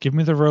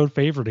the road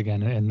favorite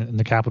again, and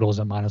the Capitals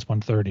at minus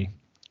 130.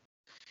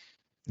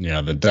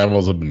 Yeah, the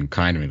Devils have been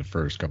kind to me the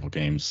first couple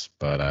games,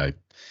 but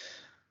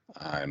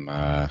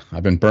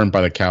I've been burned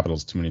by the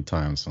Capitals too many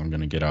times, so I'm going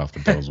to get off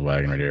the Devils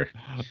wagon right here.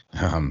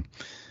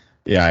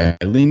 Yeah,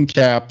 I lean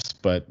Caps,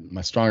 but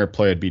my stronger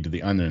play would be to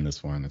the under in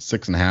this one. At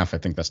 6.5, I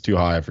think that's too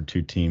high for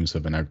two teams who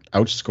have been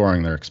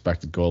outscoring their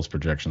expected goals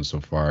projections so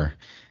far.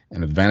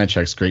 And with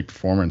Vanacek's great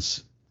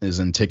performance is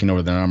in taking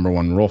over the number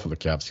one role for the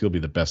Caps, he'll be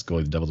the best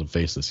goalie the Devils have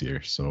faced this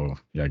year. So,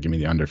 yeah, give me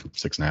the under from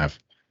 6.5.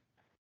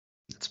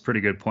 That's a pretty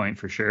good point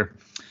for sure.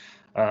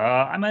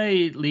 I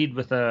might lead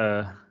with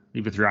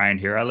Ryan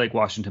here. I like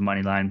Washington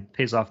money line.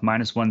 Pays off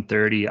minus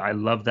 130. I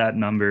love that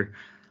number.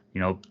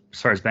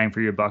 As far as bang for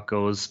your buck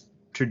goes,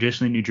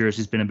 traditionally New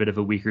Jersey's been a bit of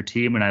a weaker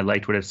team, and I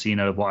liked what I've seen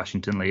out of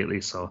Washington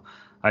lately, so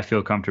I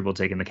feel comfortable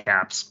taking the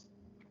Caps.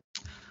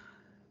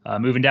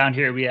 Moving down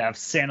here, we have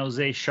San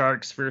Jose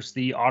Sharks versus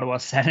the Ottawa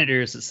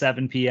Senators at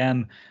 7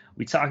 p.m.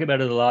 We talk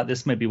about it a lot.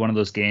 This might be one of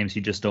those games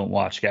you just don't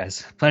watch,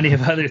 guys. Plenty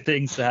of other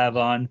things to have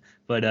on.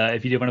 But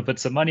if you do want to put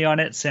some money on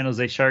it, San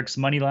Jose Sharks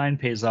money line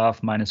pays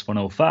off minus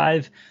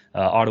 105.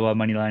 Ottawa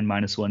money line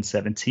minus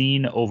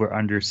 117. Over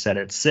under set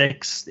at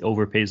 6. The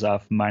over pays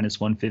off minus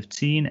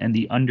 115. And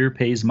the under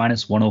pays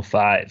minus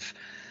 105.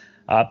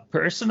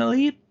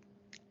 Personally,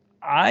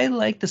 I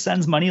like the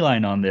Sens money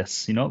line on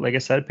this. Like I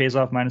said, it pays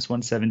off minus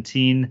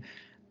 117.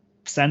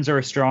 Sens are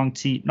a strong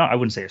team. No, I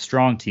wouldn't say a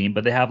strong team,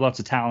 but they have lots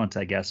of talent,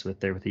 I guess, with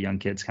the young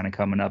kids kind of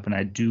coming up. And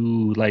I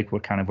do like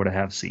what I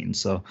have seen.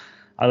 So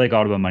I like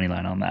Ottawa money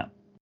line on that.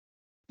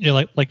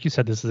 Yeah, like you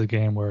said, this is a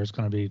game where it's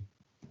going to be,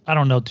 I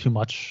don't know too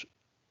much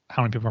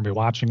how many people are going to be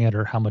watching it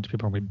or how much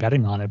people are going to be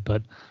betting on it,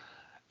 but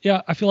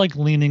Yeah, I feel like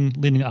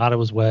leaning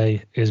Ottawa's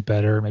way is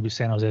better. Maybe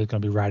San Jose is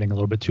going to be riding a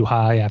little bit too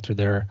high after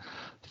their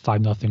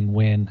 5-0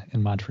 win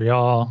in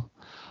Montreal.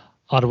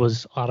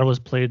 Ottawa's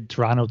played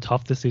Toronto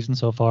tough this season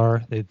so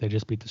far. They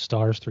just beat the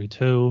Stars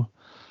 3-2.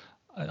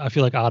 I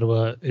feel like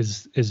Ottawa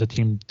is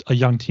a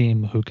young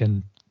team who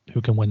can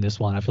win this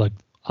one. I feel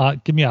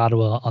like give me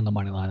Ottawa on the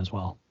money line as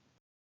well.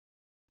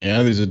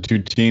 Yeah, these are two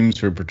teams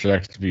who are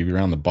projected to be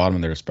around the bottom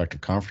of their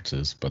respective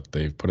conferences, but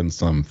they've put in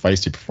some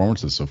feisty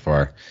performances so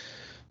far.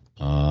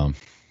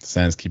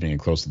 Sens keeping it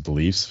close with the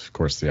Leafs, of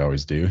course they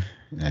always do,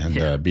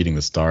 and beating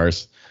the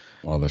Stars.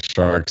 While the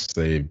Sharks,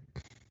 they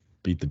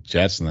beat the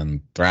Jets and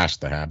then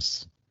thrashed the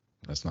Habs.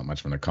 That's not much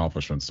of an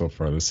accomplishment so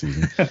far this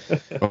season.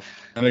 I'm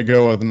going to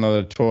go with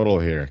another total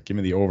here. Give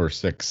me the over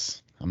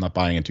 6. I'm not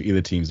buying into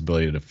either team's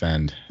ability to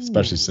defend,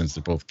 especially since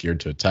they're both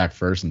geared to attack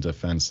first and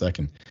defend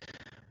second.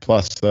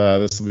 Plus,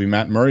 this will be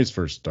Matt Murray's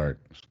first start.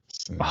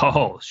 So,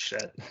 oh,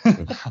 shit.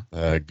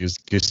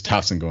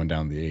 Gustafsson going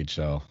down the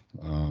AHL.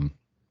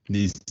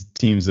 These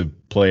teams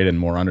have played in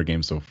more under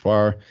games so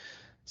far.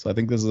 So I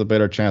think this is a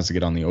better chance to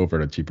get on the over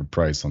at a cheaper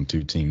price on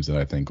two teams that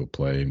I think will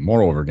play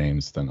more over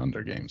games than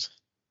under games.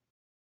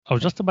 I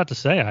was just about to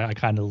say I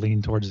kind of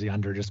lean towards the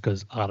under just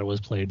because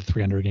Ottawa's played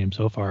 300 games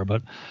so far.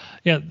 But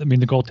yeah, I mean,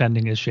 the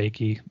goaltending is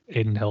shaky.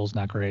 Adin Hill's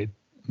not great.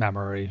 Matt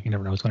Murray, you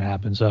never know what's going to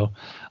happen. So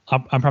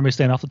I'm probably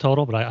staying off the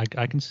total, but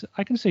I can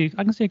see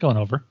it going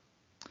over.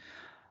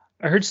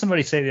 I heard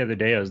somebody say the other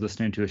day, I was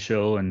listening to a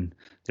show and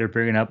they're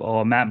bringing up,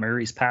 oh, Matt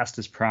Murray's past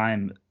his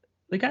prime.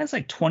 The guy's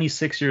like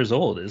 26 years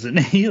old, isn't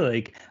he?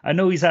 Like, I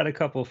know he's had a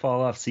couple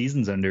fall off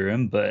seasons under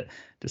him, but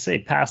to say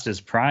past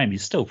his prime,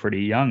 he's still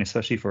pretty young,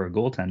 especially for a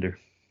goaltender.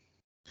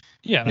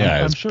 Yeah,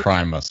 I'm his sure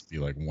prime must be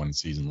like one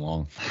season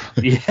long.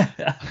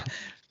 Yeah.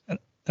 And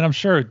I'm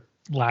sure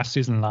last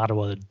season in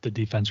Ottawa, the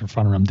defense in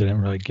front of him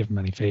didn't really give him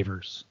any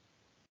favors.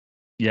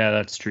 Yeah,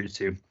 that's true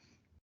too.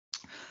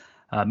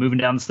 Moving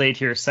down the slate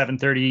here,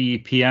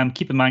 7:30 p.m.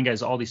 Keep in mind,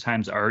 guys, all these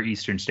times are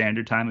Eastern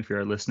Standard Time if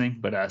you're listening,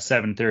 but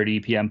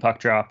 7:30 p.m. puck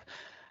drop.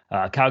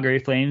 Calgary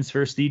Flames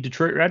versus the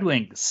Detroit Red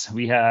Wings.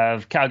 We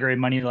have Calgary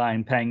money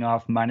line paying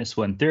off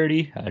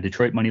 -130,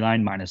 Detroit money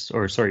line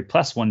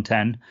plus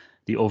 110.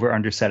 The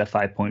over-under set at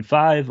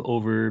 5.5.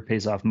 Over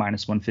pays off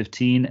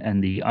 -115,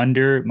 and the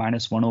under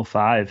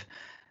 -105.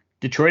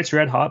 Detroit's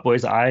red hot,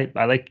 boys. I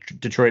like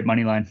Detroit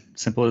money line.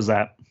 Simple as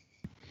that.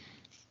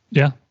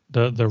 Yeah,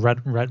 the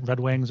Red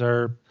Wings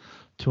are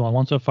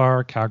 2-1 so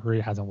far.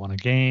 Calgary hasn't won a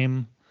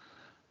game.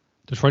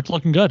 Detroit's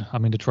looking good. I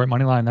mean, Detroit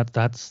money line.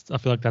 That's I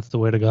feel like that's the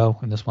way to go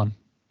in this one.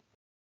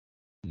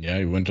 Yeah,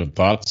 you wouldn't have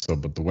thought so,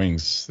 but the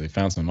Wings, they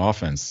found some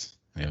offense.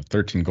 They have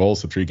 13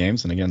 goals for 3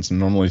 games, and against some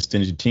normally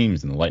stingy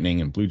teams in the Lightning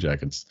and Blue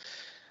Jackets.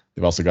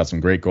 They've also got some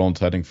great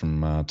goaltending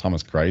from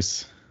Thomas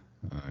Greiss,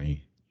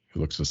 who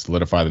looks to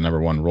solidify the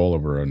number 1 role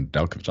over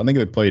Delkovich. I think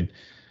they've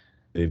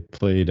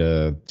played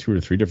 2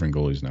 or 3 different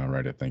goalies now,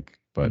 right? I think,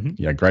 but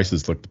yeah, Greiss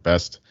has looked the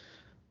best.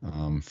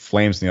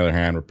 Flames, on the other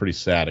hand, were pretty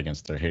sad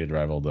against their hated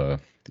rival, the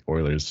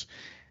Oilers,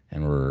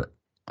 and were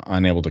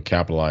unable to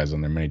capitalize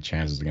on their many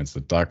chances against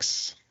the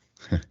Ducks.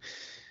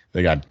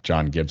 They got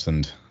John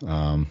Gibson.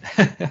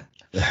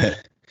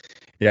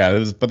 Yeah,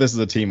 this is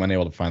a team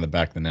unable to find the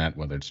back of the net,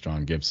 whether it's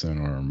John Gibson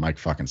or Mike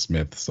fucking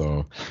Smith.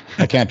 So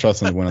I can't trust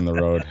them to win on the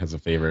road as a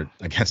favorite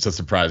against a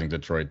surprising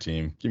Detroit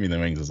team. Give me the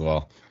Wings as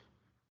well.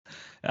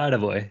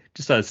 Attaboy.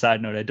 Just on a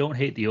side note, I don't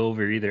hate the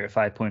over either at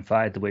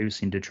 5.5, the way we've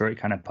seen Detroit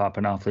kind of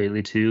popping off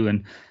lately too.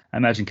 And I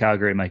imagine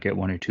Calgary might get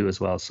 1 or 2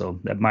 as well. So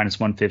at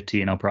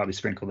 -115, I'll probably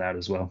sprinkle that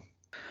as well.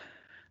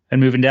 And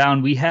moving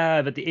down, we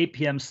have at the 8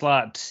 p.m.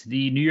 slot,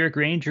 the New York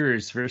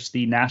Rangers versus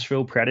the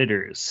Nashville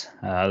Predators.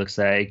 Looks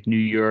like New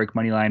York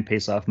moneyline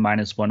pays off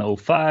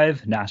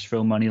 -105,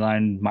 Nashville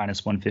moneyline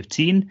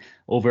 -115,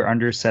 over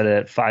under set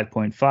at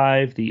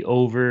 5.5, the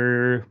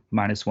over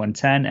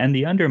 -110, and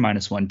the under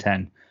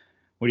 -110.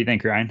 What do you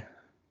think, Ryan?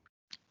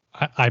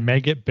 I may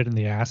get bit in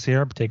the ass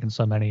here, taking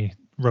so many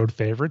road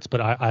favorites,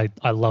 but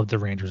I love the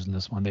Rangers in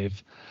this one.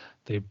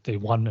 They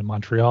won in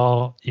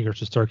Montreal. Igor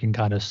Shesterkin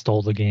kind of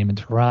stole the game in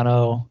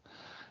Toronto.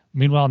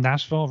 Meanwhile,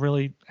 Nashville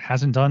really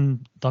hasn't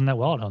done that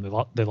well at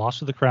home. They lost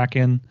to the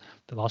Kraken.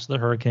 They lost to the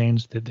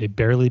Hurricanes. They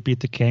barely beat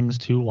the Kings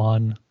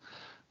 2-1.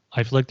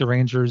 I feel like the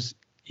Rangers,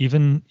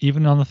 even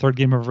on the third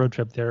game of a road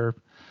trip, they're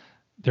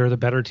the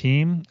better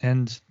team,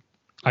 and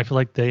I feel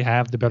like they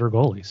have the better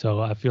goalie. So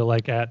I feel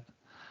like at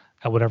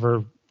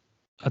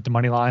the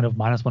money line of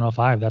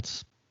 -105,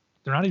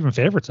 they're not even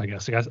favorites. I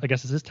guess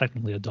this is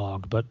technically a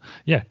dog, but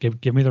yeah,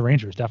 give me the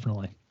Rangers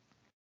definitely.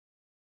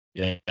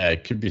 Yeah,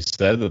 it could be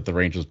said that the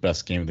Rangers'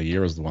 best game of the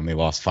year was the one they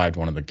lost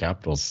 5-1 to the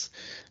Capitals.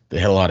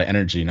 They had a lot of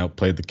energy and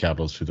outplayed the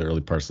Capitals through the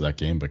early parts of that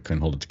game, but couldn't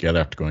hold it together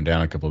after going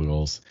down a couple of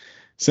goals.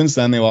 Since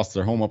then, they lost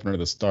their home opener to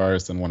the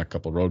Stars, then won a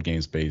couple of road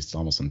games based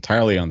almost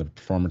entirely on the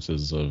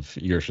performances of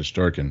Igor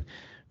Shesterkin,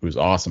 who was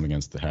awesome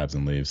against the Habs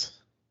and Leafs.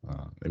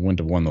 They wouldn't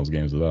have won those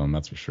games without him,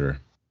 that's for sure.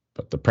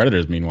 But the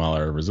Predators, meanwhile,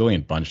 are a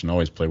resilient bunch and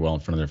always play well in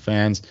front of their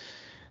fans.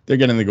 They're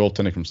getting the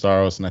goaltending from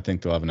Saros, and I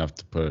think they'll have enough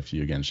to put a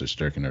few against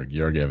Shesterkin or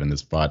Georgiev in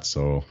this spot.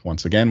 So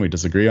once again, we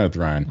disagree on it,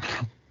 Ryan.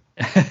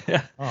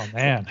 Oh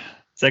man.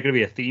 Is that going to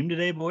be a theme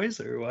today, boys,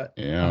 or what?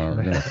 Yeah,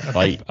 we're gonna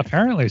fight.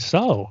 Apparently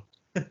so.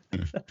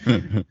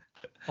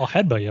 I'll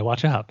headbutt you.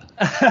 Watch out.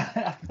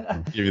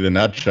 Give you the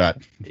nut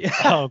shot. Yeah.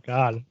 Oh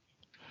God.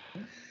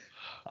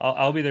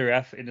 I'll be the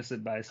ref,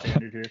 innocent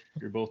bystander here.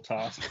 You're both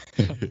tossed.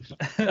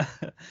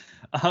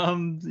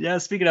 Yeah.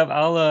 Speaking of,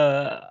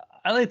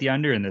 I like the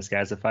under in this,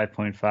 guys, at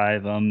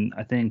 5.5.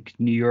 I think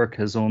New York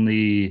has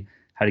only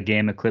had a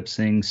game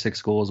eclipsing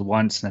 6 goals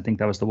once, and I think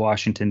that was the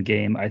Washington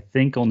game. I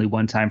think only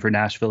one time for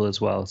Nashville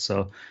as well.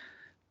 So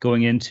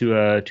going into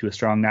a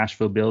strong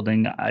Nashville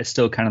building, I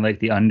still kind of like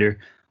the under.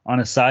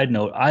 On a side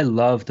note, I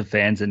love the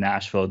fans in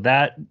Nashville.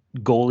 That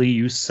goalie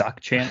you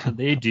suck chant that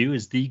they do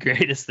is the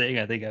greatest thing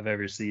I think I've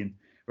ever seen.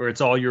 Or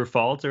it's all your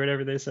fault, or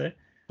whatever they say.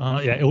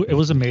 Yeah, it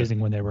was amazing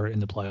when they were in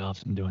the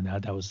playoffs and doing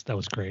that. That was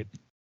great.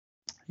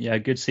 Yeah,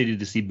 good city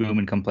to see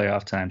booming come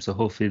playoff time. So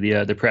hopefully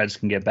the Preds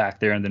can get back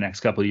there in the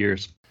next couple of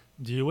years.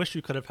 Do you wish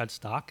you could have had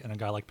stock in a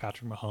guy like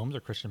Patrick Mahomes or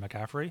Christian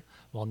McCaffrey?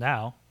 Well,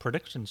 now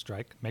Prediction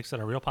Strike makes it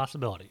a real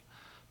possibility.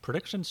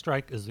 Prediction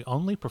Strike is the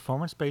only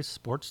performance-based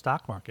sports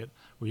stock market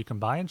where you can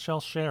buy and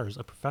sell shares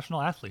of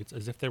professional athletes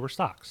as if they were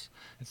stocks.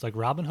 It's like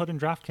Robinhood and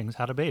DraftKings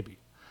had a baby.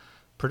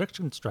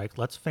 Prediction Strike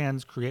lets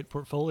fans create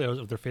portfolios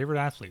of their favorite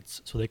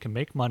athletes so they can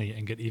make money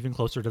and get even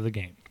closer to the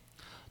game.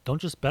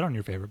 Don't just bet on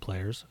your favorite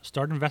players,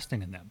 start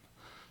investing in them.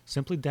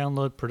 Simply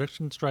download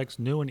Prediction Strike's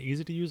new and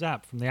easy-to-use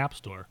app from the App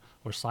Store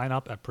or sign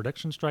up at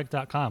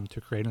PredictionStrike.com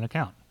to create an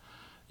account.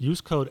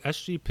 Use code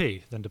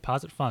SGP, then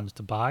deposit funds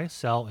to buy,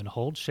 sell, and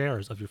hold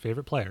shares of your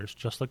favorite players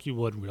just like you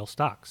would real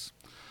stocks.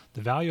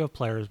 The value of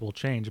players will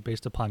change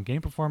based upon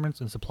game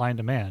performance and supply and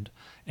demand,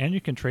 and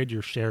you can trade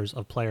your shares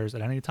of players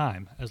at any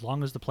time as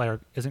long as the player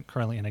isn't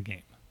currently in a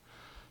game.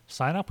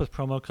 Sign up with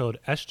promo code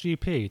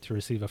SGP to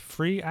receive a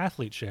free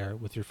athlete share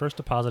with your first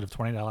deposit of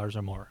 $20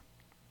 or more.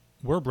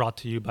 We're brought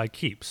to you by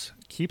Keeps.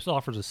 Keeps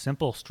offers a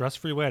simple,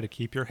 stress-free way to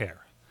keep your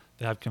hair.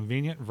 They have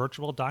convenient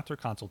virtual doctor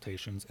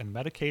consultations and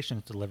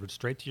medications delivered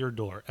straight to your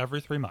door every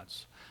 3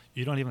 months.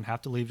 You don't even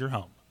have to leave your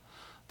home.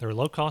 Their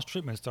low-cost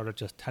treatments start at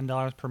just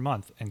 $10 per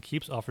month, and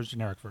Keeps offers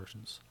generic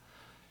versions.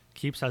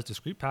 Keeps has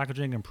discreet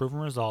packaging and proven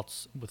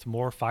results with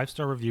more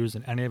 5-star reviews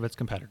than any of its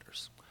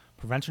competitors.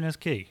 Prevention is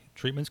key.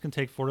 Treatments can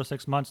take 4 to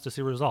 6 months to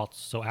see results,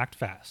 so act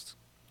fast.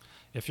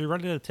 If you're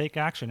ready to take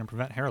action and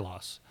prevent hair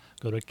loss,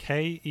 go to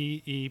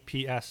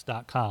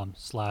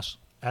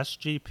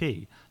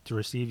keeps.com/SGP to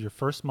receive your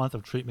first month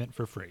of treatment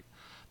for free.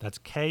 That's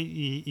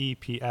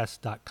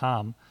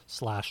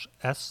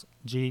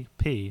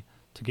keeps.com/SGP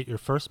to get your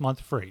first month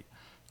free.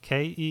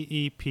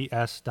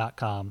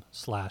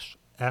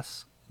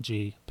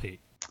 keeps.com/SGP.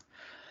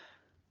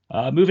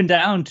 Moving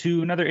down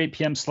to another 8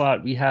 p.m.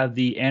 slot, we have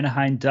the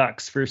Anaheim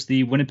Ducks versus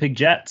the Winnipeg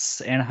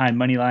Jets. Anaheim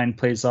money line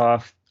plays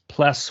off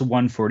plus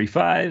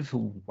 145.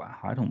 Wow,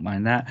 I don't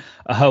mind that.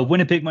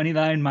 Winnipeg money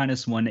line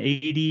minus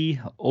 180,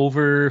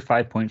 over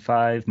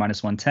 5.5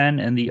 minus 110,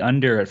 and the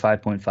under at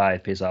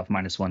 5.5 pays off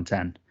minus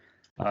 110.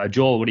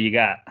 Joel, what do you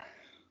got?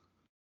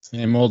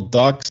 Same old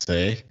Ducks,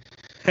 eh?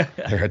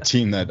 They're a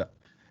team that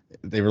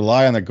they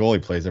rely on the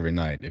goalie plays every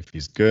night. If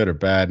he's good or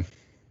bad,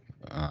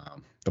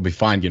 they'll be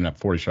fine giving up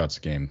 40 shots a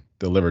game.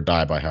 They'll live or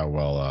die by how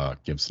well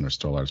Gibson or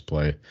Stolarz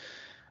play.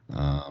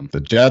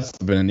 The Jets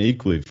have been an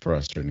equally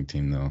frustrating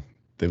team, though.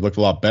 They've looked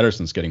a lot better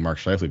since getting Mark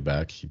Scheifele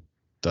back. He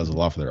does a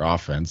lot for their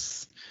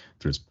offense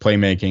through his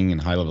playmaking and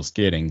high-level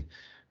skating,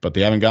 but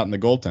they haven't gotten the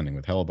goaltending,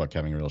 with Hellebuck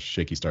having a real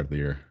shaky start of the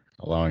year,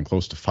 allowing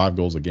close to 5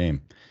 goals a game.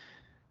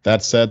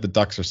 That said, the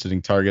Ducks are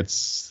sitting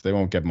targets. They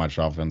won't get much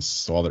offense,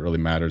 so all that really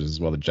matters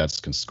is whether the Jets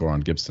can score on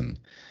Gibson.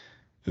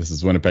 This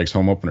is Winnipeg's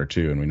home opener,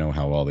 too, and we know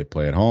how well they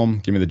play at home.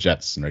 Give me the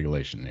Jets in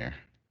regulation here.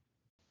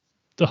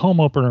 The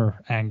home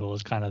opener angle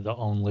is kind of the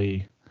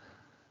only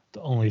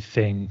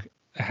thing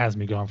that has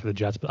me going for the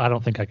Jets, but I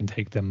don't think I can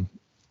take them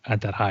at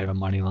that high of a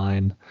money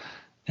line.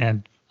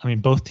 And I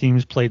mean, both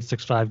teams played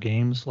 6-5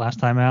 games last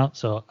time out,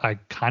 so I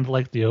kind of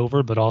like the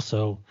over, but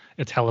also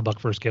it's Hellebuck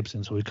versus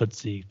Gibson, so we could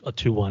see a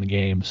 2-1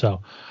 game.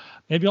 So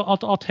maybe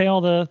I'll tail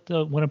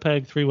the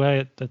Winnipeg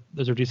 3-way.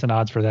 Those are decent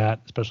odds for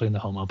that, especially in the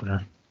home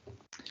opener.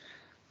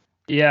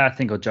 Yeah, I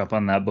think I'll jump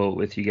on that boat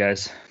with you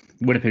guys.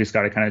 Winnipeg's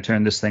got to kind of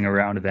turn this thing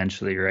around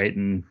eventually, right?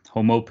 And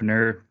home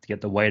opener to get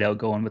the whiteout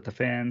going with the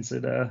fans,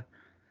 it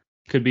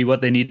could be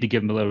what they need to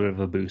give them a little bit of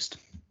a boost.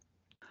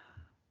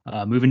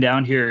 Moving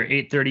down here,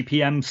 8:30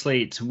 p.m.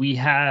 slate, we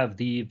have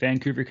the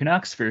Vancouver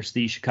Canucks versus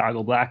the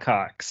Chicago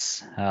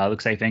Blackhawks.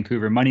 Looks like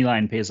Vancouver money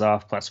line pays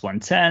off plus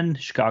 110,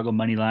 Chicago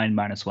money line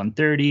minus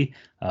 130,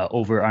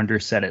 over under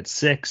set at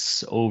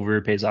 6,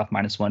 over pays off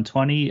minus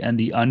 120, and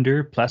the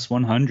under plus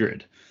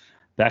 100.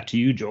 Back to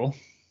you, Joel.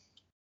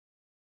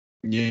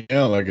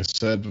 Yeah, like I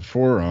said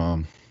before,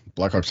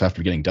 Blackhawks have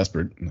to be getting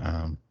desperate.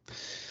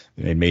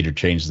 They made major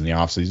changes in the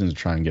offseason to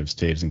try and give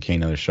Taves and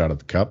Kane another shot at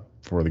the cup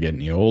before they get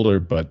any older,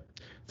 but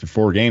through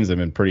 4 games, they've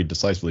been pretty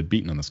decisively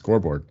beaten on the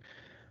scoreboard.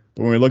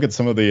 But when we look at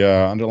some of the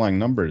underlying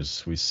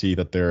numbers, we see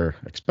that their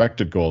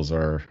expected goals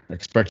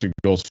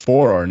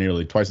for are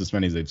nearly twice as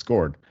many as they've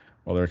scored,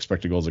 while their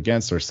expected goals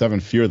against are 7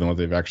 fewer than what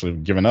they've actually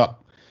given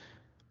up.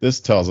 this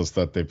tells us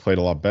that they played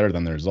a lot better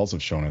than the results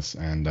have shown us,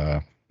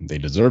 and they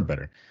deserve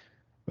better.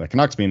 The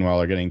Canucks,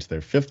 meanwhile, are getting to their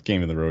 5th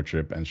game of the road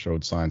trip and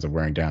showed signs of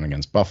wearing down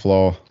against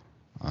Buffalo.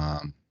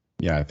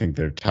 I think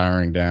they're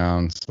tiring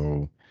down.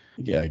 So,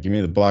 yeah, give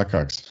me the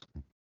Blackhawks.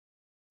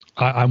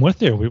 I'm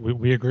with you.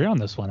 We agree on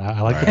this one.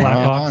 I like the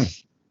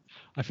Blackhawks.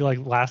 I feel like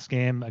last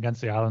game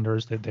against the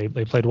Islanders, they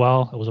played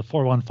well. It was a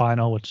 4-1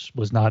 final, which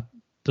does not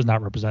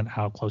represent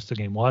how close the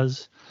game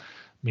was.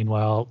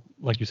 Meanwhile,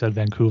 like you said,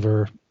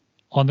 Vancouver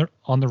on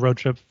the road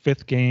trip,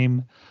 5th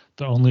game.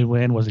 The only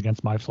win was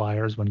against my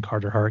Flyers when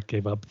Carter Hart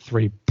gave up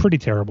 3 pretty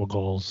terrible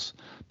goals.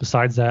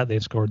 Besides that,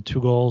 they've scored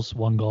 2 goals,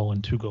 1 goal,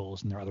 and 2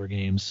 goals in their other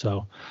games.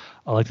 So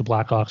I like the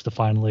Blackhawks to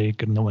finally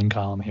get in the win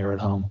column here at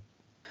home.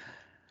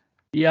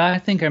 Yeah, I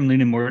think I'm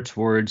leaning more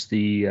towards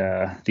the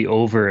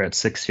over at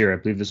 6 here. I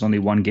believe there's only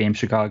one game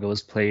Chicago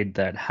has played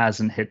that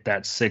hasn't hit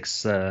that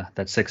 6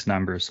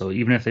 number. So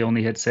even if they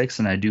only hit 6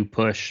 and I do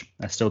push,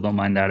 I still don't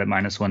mind that at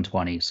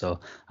 -120. So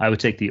I would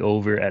take the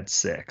over at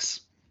 6.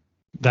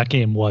 That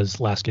game was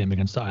last game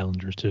against the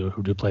Islanders too,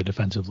 who do play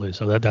defensively.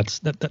 So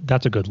that's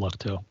a good look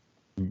too.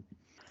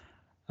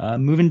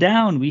 Moving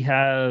down, we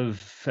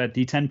have at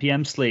the 10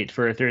 p.m. slate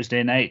for a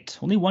Thursday night.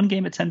 Only one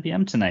game at 10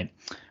 p.m. tonight,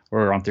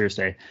 or on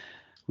Thursday.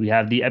 We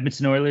have the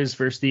Edmonton Oilers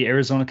versus the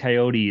Arizona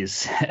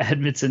Coyotes.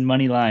 Edmonton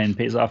money line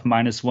pays off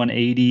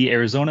 -180.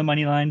 Arizona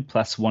money line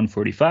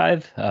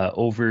 +145.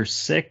 Over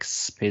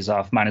 6 pays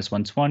off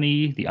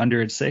 -120. The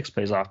under at 6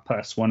 pays off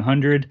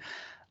 +100.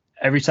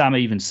 Every time I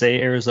even say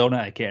Arizona,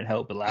 I can't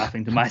help but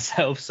laughing to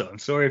myself. So I'm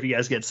sorry if you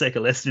guys get sick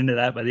of listening to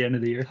that by the end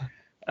of the year.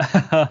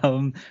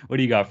 What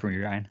do you got for me,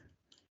 Ryan?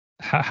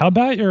 How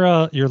about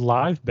your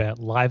live bet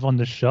live on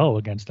the show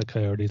against the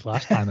Coyotes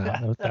last time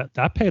out?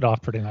 that paid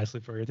off pretty nicely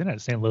for you, didn't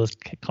it? St. Louis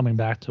coming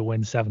back to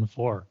win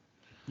 7-4.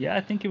 Yeah,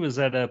 I think it was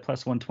at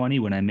 +120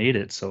 when I made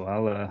it, so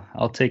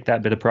I'll take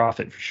that bit of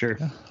profit for sure.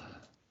 Yeah.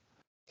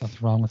 Nothing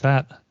wrong with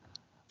that.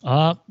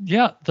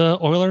 The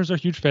Oilers are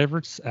huge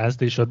favorites, as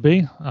they should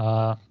be.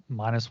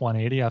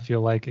 -180, I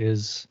feel like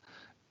is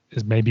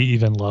maybe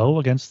even low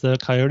against the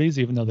Coyotes,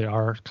 even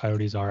though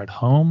Coyotes are at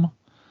home.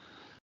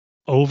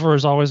 Over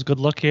is always a good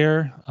look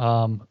here.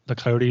 The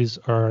Coyotes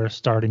are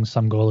starting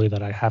some goalie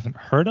that I haven't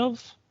heard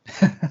of.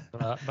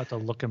 About to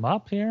look him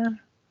up here.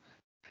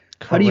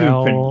 How do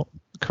you print?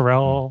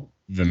 Karel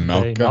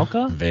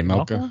Vejmelka?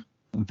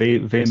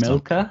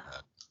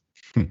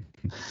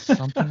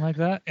 Something like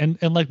that. And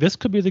like this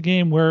could be the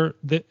game where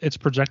it's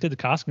projected to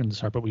Koskinen to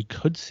start, but we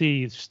could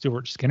see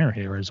Stuart Skinner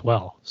here as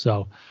well.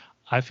 So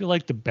I feel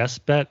like the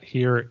best bet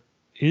here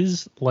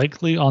is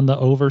likely on the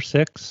over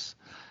 6.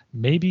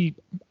 Maybe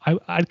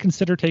I'd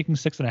consider taking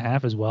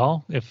 6.5 as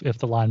well if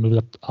the line moves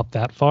up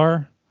that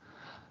far.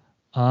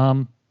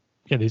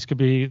 This could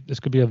be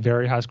a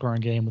very high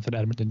scoring game with an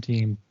Edmonton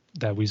team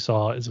that we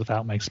saw is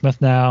without Mike Smith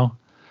now.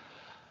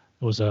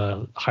 It was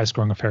a high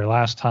scoring affair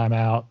last time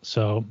out.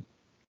 So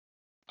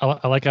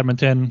I like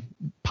Edmonton,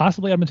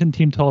 possibly Edmonton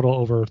team total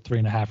over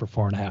 3.5 or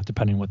 4.5,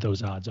 depending on what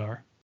those odds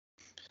are.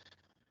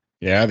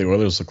 Yeah, the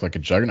Oilers look like a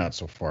juggernaut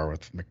so far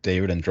with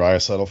McDavid and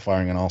Draisaitl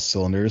firing on all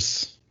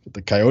cylinders. But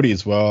the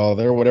Coyotes, well,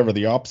 they're whatever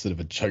the opposite of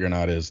a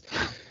juggernaut is.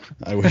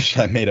 I wish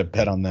I made a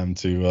bet on them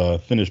to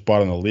finish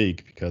bottom of the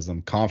league because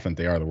I'm confident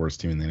they are the worst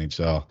team in the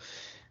NHL.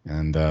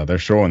 And they're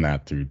showing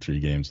that through 3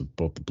 games with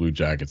both the Blue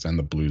Jackets and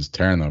the Blues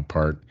tearing them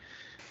apart.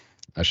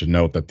 I should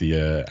note that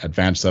the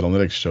advanced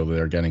analytics show that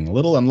they're getting a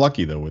little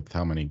unlucky, though, with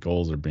how many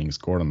goals are being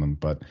scored on them.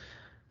 But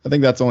I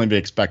think that's only to be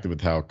expected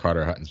with how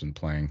Carter Hutton's been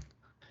playing.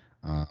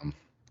 I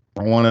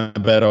want to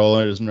bet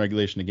Oilers in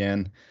regulation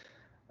again.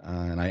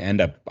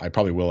 And I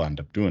probably will end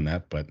up doing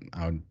that, but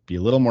I would be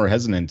a little more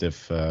hesitant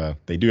if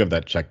they do have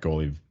that Czech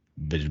goalie,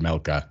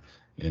 Vejmelka,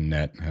 in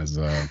net.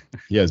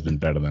 He has been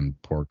better than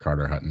poor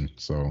Carter Hutton.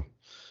 So,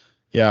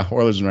 yeah,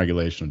 Oilers in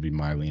regulation would be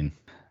my lean.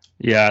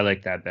 Yeah, I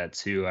like that bet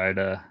too.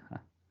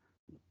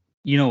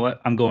 You know what?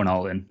 I'm going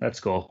all in.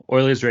 Let's go.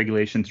 Oilers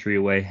regulation 3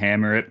 away.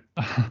 Hammer it.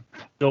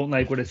 Don't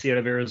like what I see out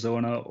of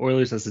Arizona.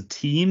 Oilers as a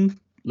team,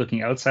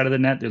 looking outside of the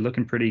net, they're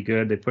looking pretty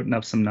good. They're putting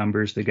up some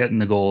numbers. They're getting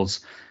the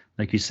goals.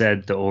 Like you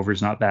said, the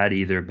over's not bad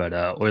either, but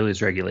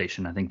Oilers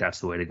regulation, I think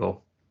that's the way to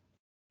go.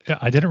 Yeah,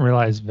 I didn't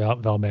realize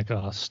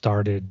Vejmelka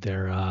started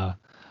their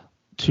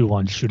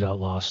 2-1 shootout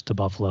loss to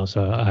Buffalo,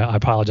 so I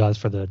apologize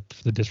for the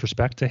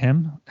disrespect to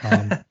him.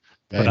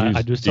 But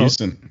I do still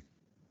decent.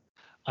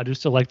 I do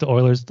still like the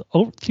Oilers.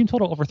 Team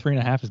total over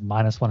 3.5 is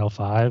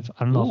 -105.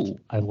 I don't know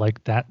if I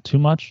like that too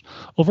much.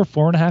 Over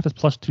 4.5 is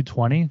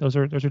 +220. Those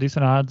are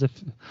decent odds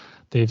if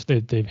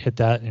they've hit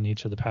that in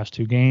each of the past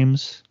 2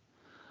 games.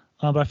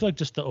 But I feel like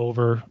just the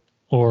over,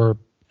 or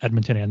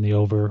Edmonton and the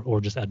over,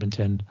 or just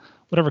Edmonton,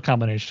 whatever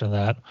combination of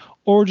that,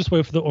 or just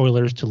wait for the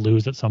Oilers to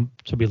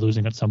be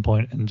losing at some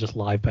point and just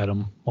live bet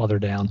them while they're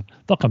down.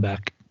 They'll come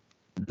back.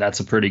 That's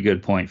a pretty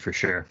good point for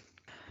sure.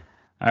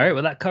 All right,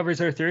 well that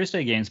covers our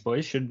Thursday games,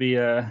 boys. Should be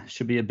a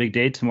big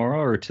day tomorrow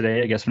or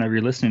today, I guess, whenever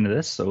you're listening to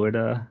this. So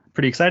we're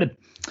pretty excited.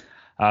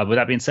 With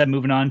that being said,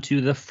 moving on to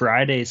the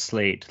Friday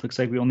slate. Looks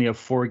like we only have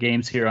 4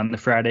 games here on the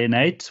Friday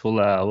night.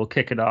 We'll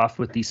kick it off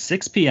with the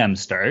 6 p.m.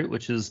 start,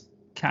 which is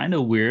kind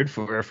of weird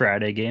for a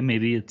Friday game.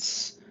 Maybe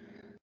it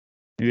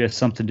has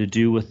something to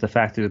do with the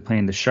fact that they're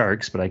playing the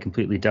Sharks, but I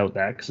completely doubt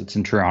that because it's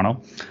in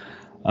Toronto.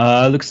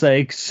 Looks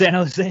like San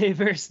Jose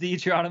versus the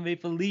Toronto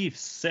Maple Leafs.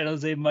 San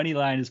Jose money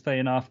line is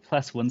paying off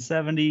plus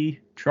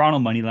 170. Toronto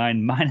money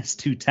line minus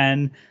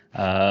 210.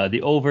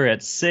 The over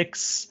at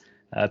 6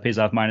 pays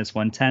off minus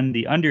 110.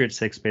 The under at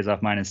 6 pays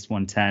off minus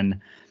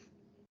 110.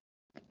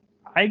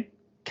 I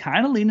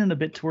kind of leaning a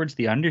bit towards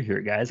the under here,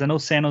 guys. I know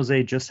San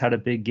Jose just had a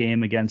big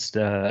game against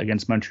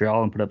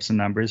Montreal and put up some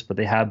numbers, but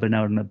they have been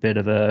out on a bit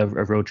of a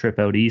road trip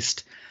out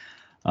east.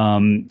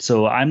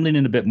 So I'm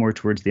leaning a bit more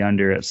towards the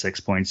under at 6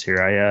 points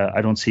here.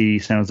 I don't see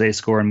San Jose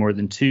scoring more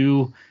than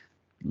 2.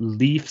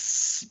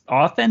 Leafs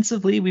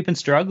offensively, we've been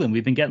struggling.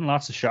 We've been getting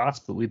lots of shots,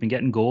 but we've been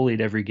getting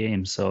goalied every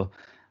game. So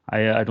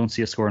I don't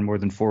see us scoring more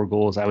than 4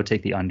 goals. I would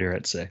take the under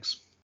at 6.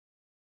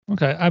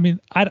 Okay, I mean,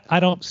 I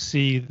don't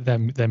see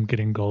them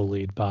getting goal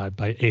lead by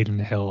Aiden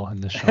Hill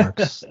and the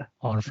Sharks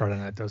on Friday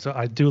night though. So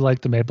I do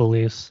like the Maple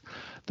Leafs.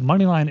 The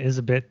money line is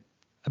a bit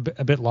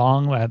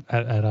long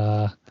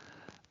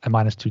at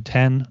minus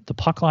 210. The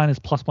puck line is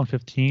plus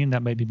 115.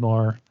 That may be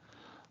more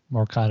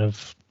kind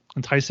of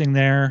enticing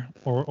there,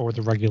 or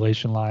the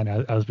regulation line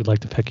as we'd like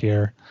to pick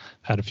here.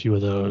 Had a few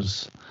of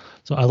those.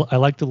 So I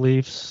like the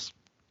Leafs.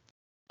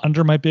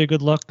 Under might be a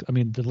good look. I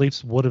mean, the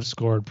Leafs would have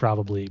scored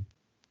probably,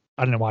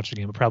 I didn't watch the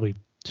game, but probably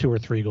 2 or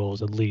 3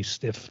 goals at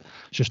least if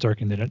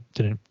Shesterkin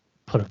didn't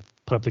put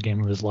up the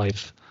game of his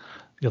life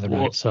the other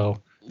night.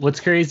 So what's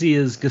crazy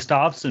is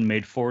Gustafsson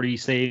made 40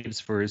 saves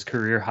for his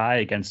career high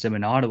against him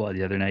in Ottawa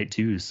the other night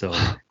too. So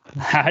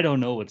I don't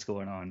know what's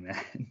going on,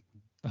 man.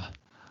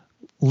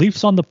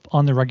 Leafs on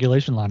the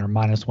regulation line are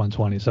minus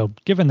 120. So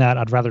given that,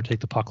 I'd rather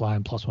take the puck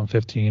line plus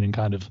 115 and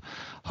kind of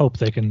hope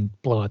they can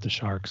blow out the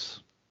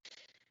Sharks.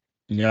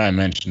 Yeah, I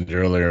mentioned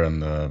earlier on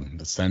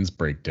the Sens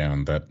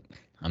breakdown that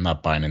I'm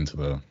not buying into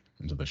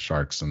the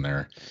Sharks and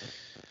their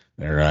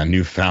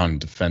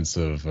newfound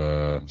defensive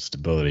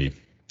stability.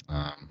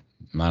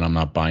 I'm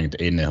not buying into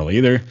Aiden Hill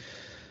either.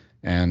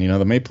 And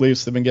the Maple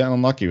Leafs have been getting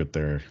unlucky with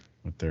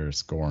their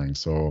scoring.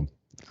 So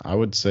I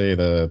would say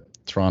the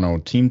Toronto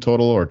team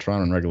total or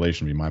Toronto in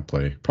regulation would be my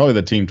play. Probably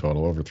the team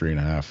total over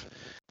 3.5.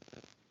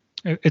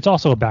 It's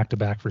also a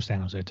back-to-back for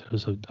San Jose too,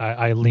 so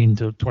I lean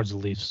towards the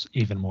Leafs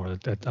even more.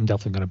 I'm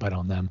definitely going to bet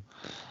on them.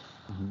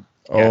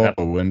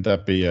 Mm-hmm. Wouldn't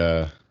that be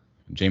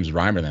James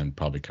Reimer then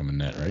probably coming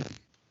net, right?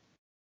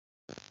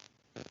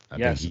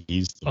 I think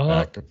he's the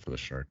backup for the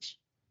Sharks.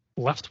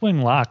 Left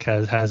wing lock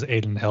has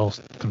Aiden Hill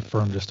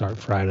confirmed to start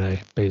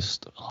Friday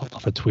based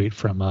off a tweet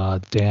from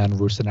Dan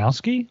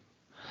Rusanowski.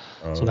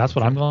 So that's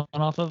what I'm going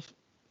off of.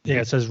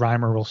 Yeah, it says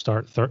Reimer will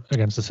start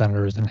against the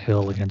Senators and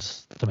Hill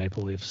against the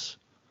Maple Leafs.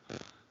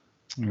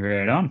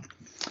 Right on.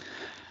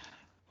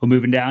 Well,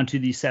 moving down to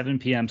the 7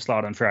 p.m.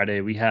 slot on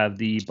Friday, we have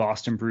the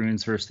Boston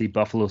Bruins versus the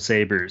Buffalo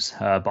Sabres.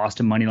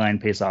 Boston money line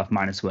pays off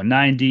minus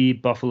 190.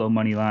 Buffalo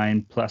money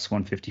line plus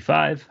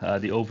 155.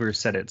 The over is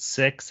set at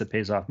 6. It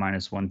pays off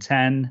minus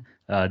 110.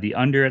 The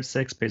under at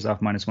 6 pays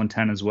off minus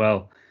 110 as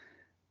well.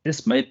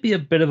 This might be a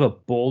bit of a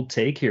bold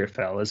take here,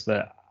 fellas,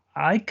 but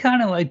I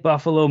kind of like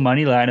Buffalo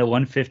money line at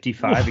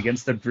 155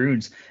 against the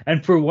Bruins.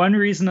 And for one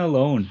reason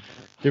alone,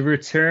 the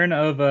return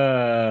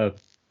of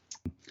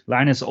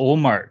Linus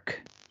Ullmark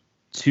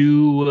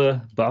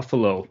to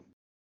Buffalo.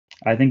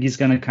 I think he's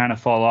going to kind of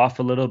fall off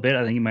a little bit.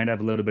 I think he might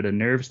have a little bit of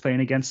nerves playing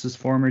against his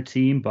former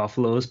team.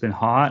 Buffalo's been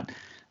hot.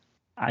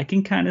 I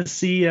can kind of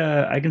see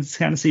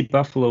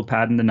Buffalo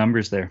padding the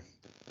numbers there.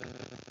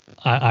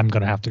 I'm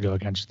going to have to go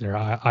against there.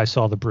 I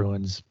saw the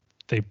Bruins.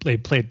 They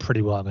played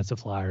pretty well against the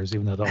Flyers,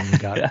 even though they only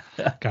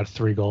got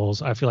 3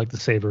 goals. I feel like the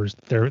Sabres,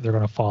 they're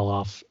going to fall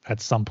off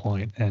at some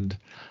point, and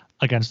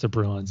against the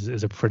Bruins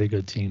is a pretty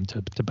good team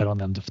to bet on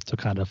them to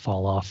kind of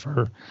fall off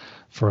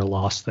for a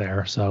loss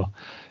there. So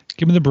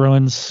give me the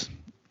Bruins.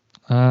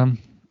 Give me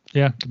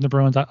the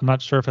Bruins. I'm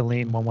not sure if I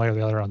lean one way or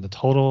the other on the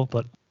total,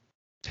 but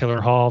Taylor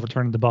Hall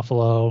returning to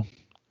Buffalo,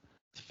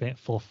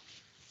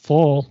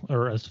 full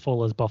or as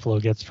full as Buffalo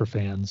gets for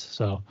fans.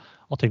 So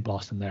I'll take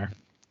Boston there.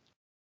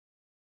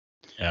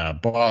 Yeah,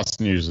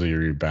 Boston usually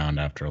rebound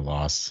after a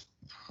loss.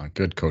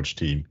 Good coach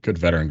team, good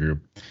veteran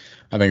group.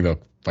 I think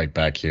they'll fight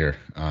back here.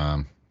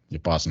 The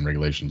Boston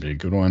regulation would be a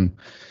good one.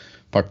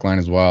 Puck line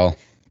as well.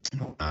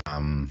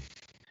 And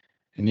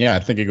yeah, I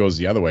think it goes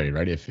the other way,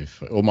 right? If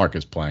Ullmark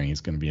is playing, he's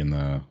going to be in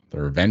the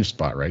revenge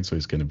spot, right? So I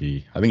think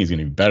he's going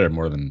to be better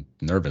more than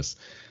nervous,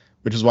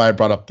 which is why I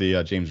brought up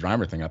the James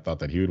Reimer thing. I thought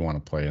that he would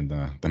want to play in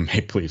the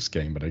Maple Leafs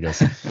game, but I guess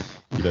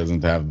he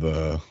doesn't have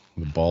the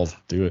balls to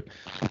do it.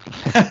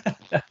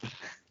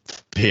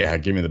 Yeah,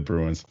 give me the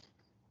Bruins.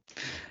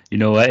 You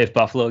know what? If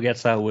Buffalo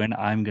gets that win,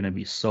 I'm going to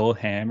be so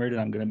hammered, and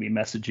I'm going to be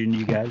messaging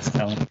you guys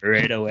telling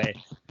right away.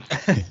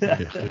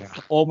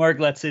 Ullmark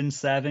lets in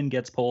 7,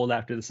 gets pulled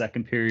after the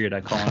second period.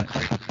 I call it.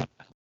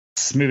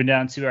 Moving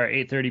down to our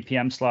 8:30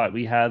 p.m. slot,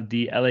 we have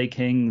the LA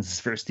Kings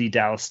versus the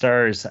Dallas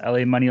Stars.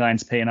 LA money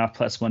line's paying off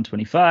plus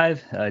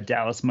 125.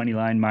 Dallas money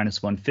line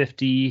minus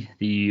 150.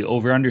 The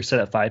over/under set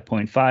at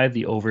 5.5.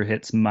 The over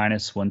hits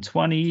minus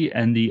 120,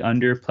 and the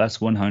under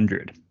plus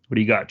 100. What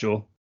do you got,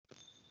 Joel?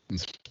 I'm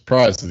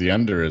surprised the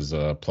under is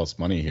plus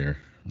money here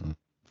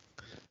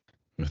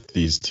with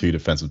these two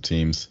defensive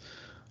teams.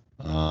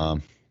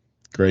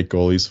 Great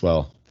goalies.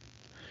 Well,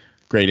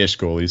 great-ish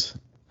goalies.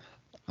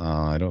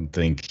 I don't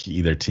think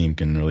either team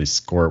can really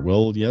score at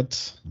will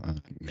yet. I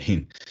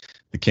mean,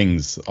 the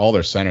Kings, all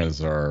their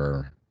centers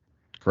are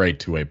great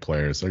two-way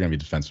players. They're going to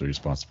be defensively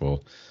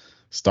responsible.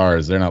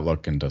 Stars, they're not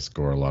looking to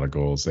score a lot of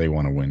goals. They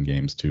want to win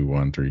games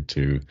 2-1,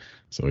 3-2.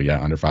 So,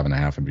 yeah, under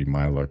 5.5 would be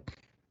my look.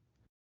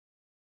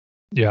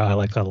 Yeah, I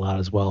like that a lot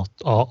as well.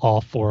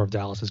 All four of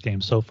Dallas's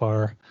games so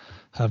far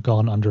have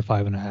gone under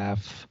 5.5.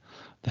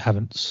 They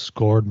haven't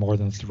scored more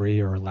than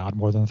 3 or allowed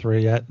more than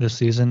 3 yet this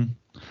season.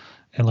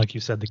 And like you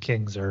said, the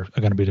Kings are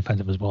going to be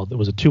defensive as well. It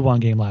was a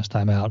 2-1 game last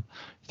time out,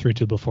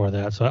 3-2 before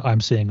that. So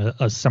I'm seeing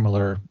a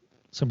similar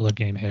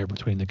game here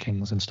between the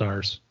Kings and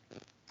Stars.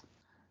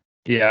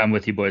 Yeah, I'm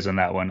with you boys on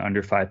that one.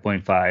 Under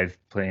 5.5,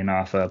 playing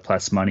off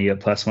plus money at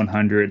plus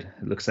 100.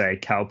 It looks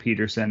like Cal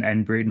Peterson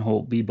and Braden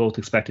Holtby both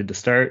expected to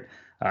start.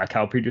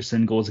 Cal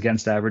Peterson goals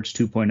against average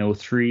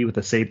 2.03 with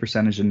a save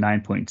percentage of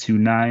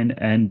 9.29,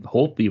 and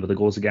Holtby with a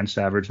goals against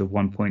average of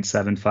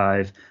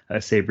 1.75,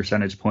 a save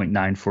percentage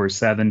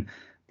 0.947.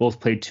 Both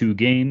played 2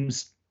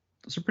 games.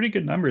 Those are pretty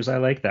good numbers. I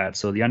like that.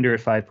 So the under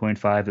at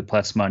 5.5 at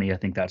plus money, I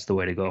think that's the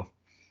way to go.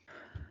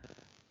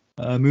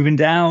 Moving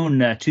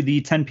down to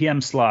the 10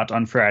 p.m. slot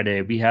on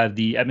Friday, we have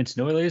the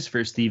Edmonton Oilers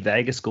versus the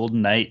Vegas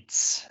Golden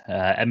Knights.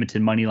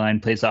 Edmonton money line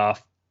plays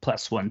off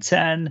plus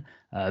 110.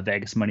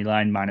 Vegas money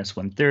line minus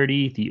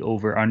 130. The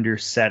over-under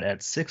set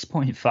at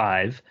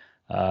 6.5.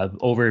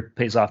 Over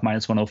pays off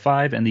minus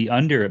 105, and the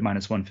under at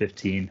minus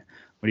 115.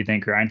 What do you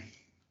think, Ryan?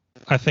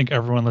 I think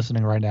everyone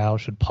listening right now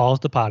should pause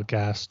the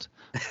podcast,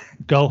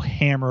 go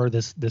hammer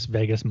this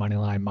Vegas money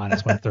line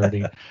minus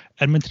 130.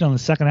 Edmonton on the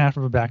second half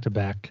of a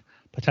back-to-back,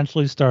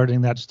 potentially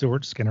starting that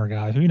Stuart Skinner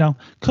guy, who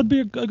could be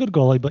a good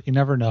goalie, but you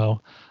never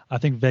know. I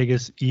think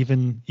Vegas,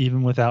 even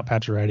without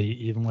Pacioretty,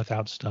 even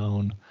without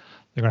Stone,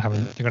 they're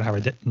gonna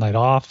have a night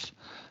off.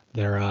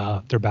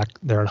 They're back.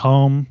 They're at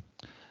home.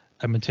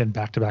 Edmonton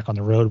back-to-back on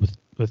the road with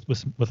a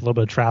little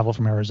bit of travel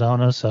from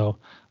Arizona. So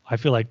I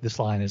feel like this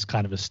line is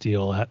kind of a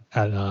steal at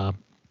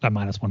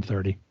minus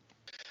 130.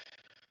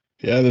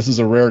 Yeah, this is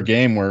a rare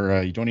game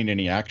where you don't need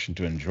any action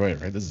to enjoy it,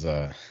 right? This is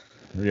a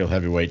real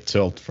heavyweight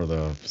tilt for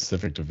the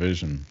Pacific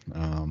Division.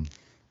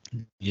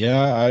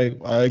 Yeah,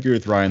 I agree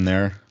with Ryan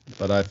there,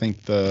 but I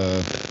think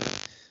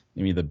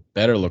maybe the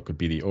better look would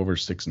be the over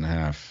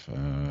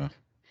 6.5.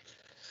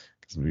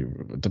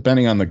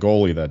 Depending on the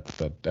goalie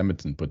that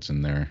Edmonton puts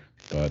in there.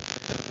 But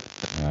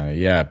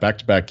yeah,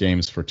 back-to-back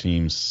games for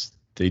teams,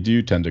 they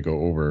do tend to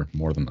go over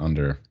more than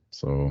under.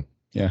 So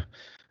yeah,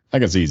 I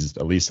can see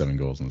at least 7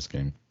 goals in this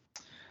game.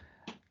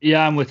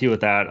 Yeah, I'm with you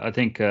with that. I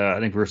think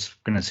we're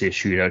going to see a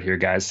shootout here,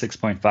 guys.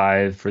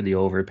 6.5 for the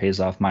over, pays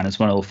off minus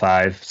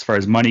 105. As far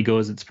as money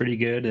goes, it's pretty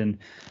good, and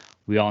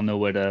we all know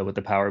what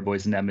the Power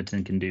Boys in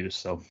Edmonton can do.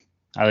 So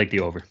I like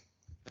the over.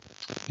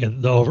 Yeah,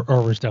 the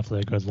over is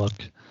definitely a good look.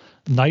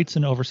 Knights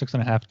and over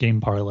 6.5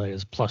 game parlay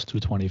is plus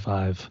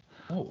 225.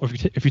 Oh. Or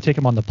if you take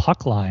them on the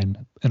puck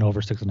line and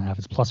over 6.5,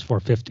 it's plus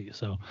 450.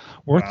 So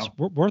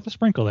worth a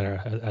sprinkle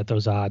there at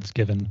those odds,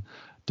 given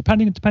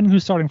depending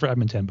who's starting for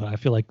Edmonton. But I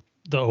feel like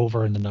the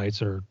over and the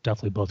Knights are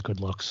definitely both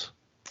good looks.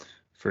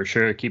 For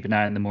sure. Keep an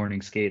eye on the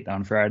morning skate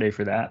on Friday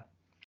for that.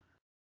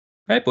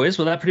 All right, boys.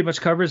 Well, that pretty much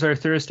covers our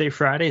Thursday,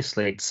 Friday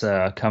slates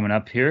coming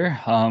up here.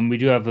 We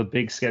do have a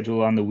big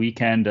schedule on the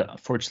weekend.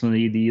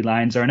 Fortunately, the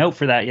lines aren't out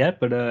for that yet.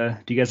 But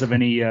do you guys have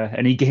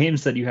any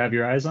games that you have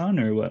your eyes on,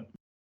 or what?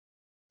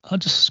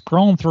 Just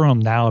scrolling through them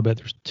now a bit.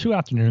 There's 2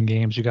 afternoon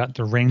games. You got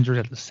the Rangers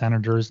at the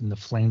Senators and the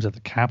Flames at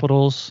the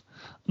Capitals.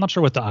 I'm not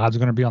sure what the odds are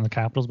going to be on the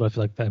Capitals, but I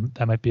feel like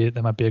that might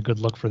be a good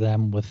look for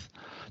them. With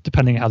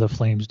depending how the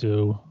Flames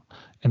do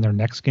in their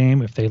next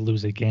game. If they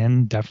lose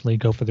again, definitely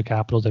go for the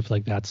Capitals. I feel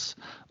like that's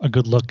a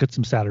good look. Get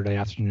some Saturday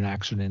afternoon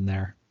action in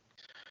there.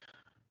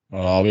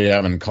 Well, I'll be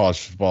having college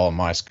football on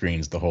my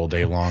screens the whole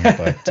day long,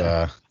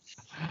 but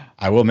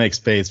I will make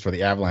space for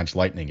the Avalanche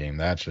Lightning game.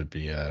 That should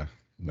be a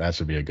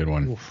good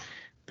one. Oof.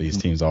 These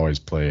teams always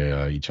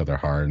play each other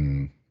hard,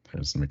 and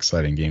there's some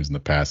exciting games in the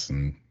past.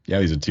 And yeah,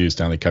 these are 2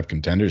 Stanley Cup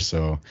contenders,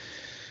 so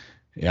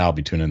yeah, I'll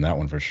be tuning in that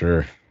one for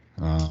sure.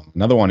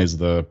 Another one is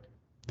the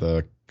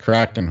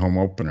Kraken home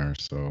opener,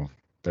 so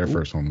their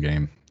first home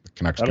game. The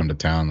Canucks come to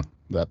town.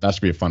 That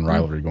should be a fun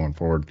rivalry going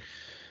forward.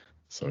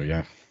 So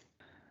yeah.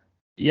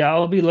 Yeah,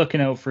 I'll be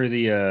looking out for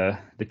the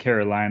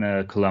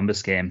Carolina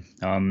Columbus game.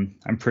 I'm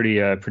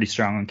pretty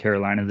strong on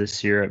Carolina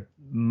this year. It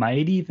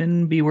might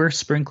even be worth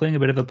sprinkling a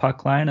bit of a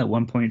puck line at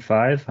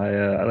 1.5.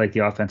 I like the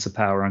offensive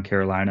power on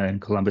Carolina,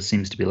 and Columbus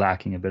seems to be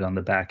lacking a bit on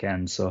the back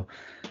end. So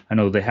I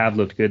know they have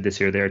looked good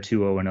this year. They're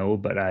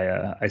 2-0-0, but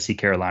I see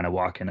Carolina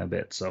walking a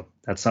bit. So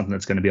that's something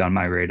that's going to be on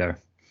my radar.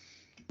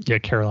 Yeah,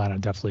 Carolina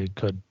definitely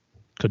could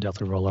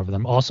definitely roll over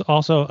them.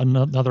 Also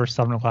another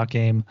 7:00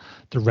 game,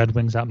 the Red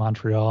Wings at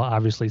Montreal.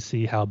 Obviously,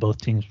 see how both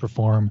teams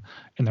perform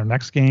in their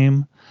next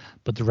game,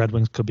 but the Red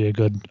Wings could be a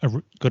good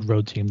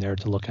road team there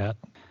to look at.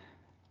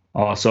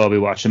 Also, I'll be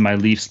watching my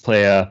Leafs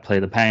play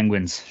the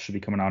Penguins. Should be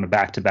coming on a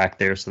back-to-back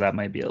there, so that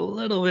might be a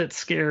little bit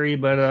scary,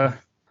 but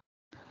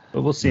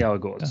we'll see how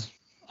it goes. Yeah.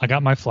 I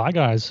got my Fly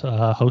Guys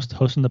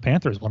hosting the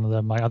Panthers, one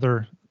of my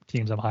other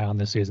teams I'm high on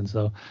this season,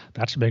 so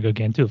that should be a good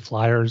game too.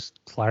 Flyers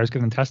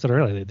getting tested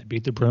early. They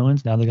beat the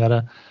Bruins. Now they got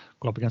to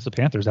go up against the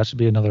Panthers. That should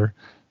be another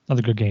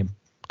good game.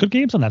 Good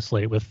games on that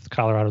slate with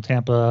Colorado,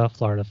 Tampa,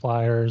 Florida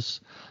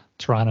Flyers,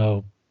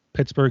 Toronto,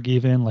 Pittsburgh,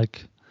 even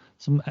like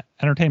some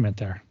entertainment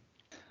there.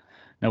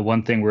 Now,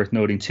 one thing worth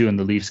noting too in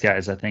the Leafs,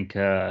 guys, I think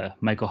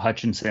Michael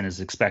Hutchinson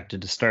is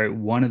expected to start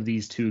one of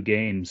these two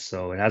games.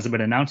 So it hasn't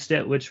been announced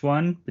yet which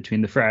one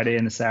between the Friday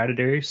and the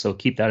Saturday. So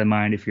keep that in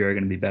mind if you're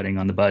going to be betting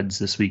on the Buds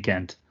this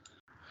weekend.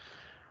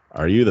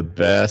 Are you the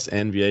best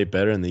NBA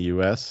bettor in the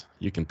U.S.?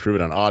 You can prove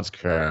it on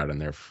OddsCrowd, and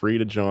they're free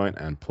to join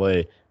and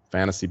play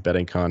fantasy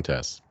betting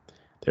contests.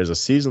 There's a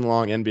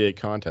season-long NBA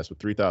contest with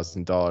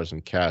 $3,000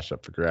 in cash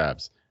up for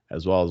grabs,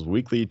 as well as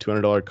weekly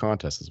 $200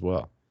 contests as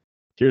well.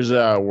 Here's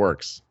how it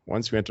works.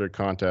 Once you enter a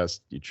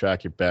contest, you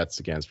track your bets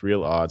against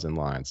real odds and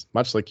lines,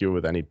 much like you would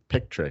with any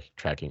pick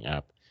tracking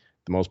app.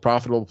 The most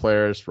profitable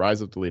players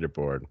rise up the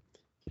leaderboard.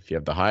 If you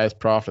have the highest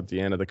profit at the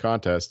end of the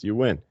contest, you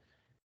win.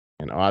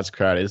 And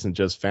OddsCrowd isn't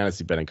just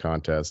fantasy betting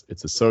contest,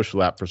 it's a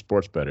social app for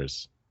sports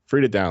bettors.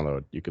 Free to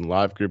download. You can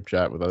live group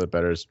chat with other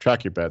bettors,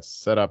 track your bets,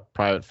 set up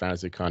private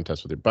fantasy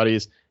contests with your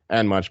buddies,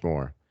 and much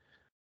more.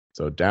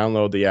 So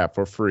download the app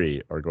for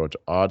free or go to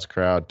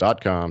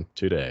oddscrowd.com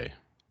today.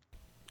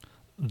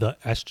 The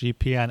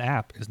SGPN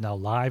app is now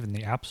live in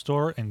the App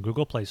Store and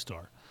Google Play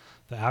Store.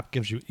 The app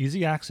gives you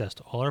easy access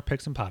to all our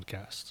picks and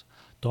podcasts.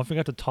 Don't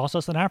forget to toss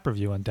us an app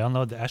review and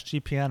download the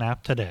SGPN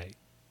app today.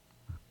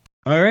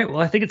 All right,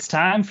 well, I think it's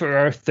time for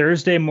our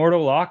Thursday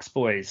Mortal Locks,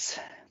 boys.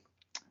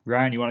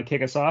 Ryan, you want to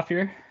kick us off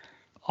here?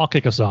 I'll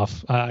kick us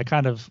off. I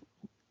kind of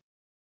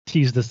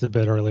teased this a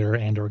bit earlier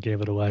and/or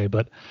gave it away,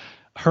 but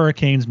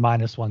Hurricanes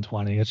minus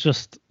 120. It's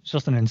just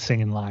an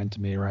insane line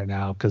to me right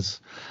now because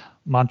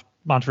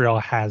Montreal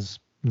has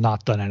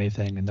not done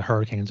anything, and the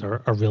Hurricanes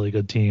are a really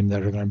good team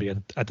that are going to be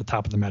at the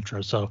top of the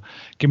Metro. So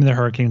give me the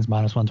Hurricanes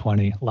minus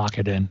 120. Lock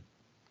it in.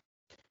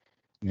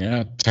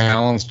 Yeah,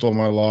 Talon stole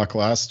my lock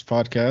last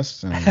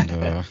podcast,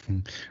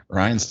 and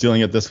Ryan's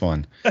stealing it this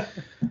one.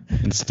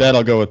 Instead,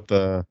 I'll go with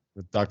the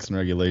Ducks in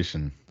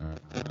regulation.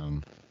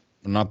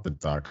 Not the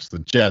Ducks, the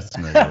Jets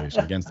in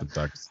regulation against the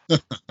Ducks.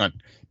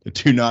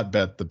 Do not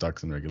bet the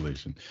Ducks in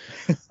regulation.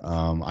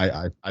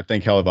 I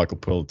think Hellebuyck will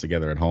pull it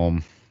together at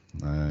home.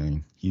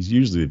 He's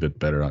usually a bit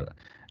better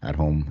at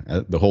home.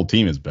 The whole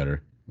team is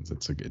better.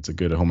 It's a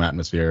good home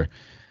atmosphere.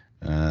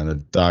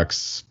 The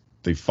Ducks,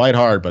 they fight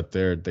hard, but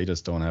they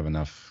just don't have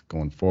enough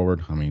going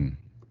forward. I mean,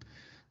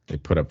 they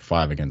put up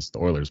 5 against the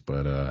Oilers,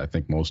 but I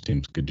think most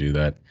teams could do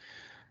that.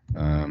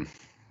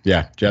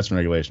 Yeah, Jets in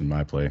regulation,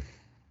 my play.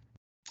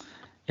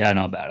 Yeah,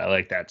 not bad. I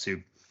like that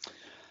too.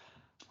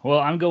 Well,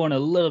 I'm going a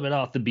little bit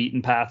off the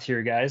beaten path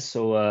here, guys,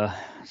 so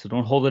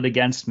don't hold it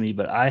against me,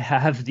 but I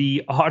have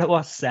the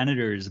Ottawa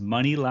Senators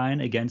money line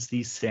against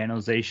the San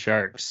Jose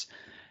Sharks.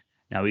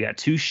 Now, we got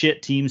 2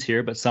 shit teams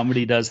here, but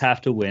somebody does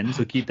have to win,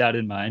 so keep that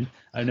in mind.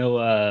 I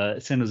know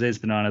San Jose's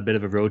been on a bit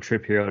of a road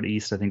trip here out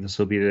east. I think this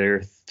will be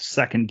their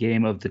second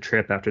game of the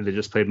trip after they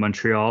just played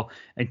Montreal.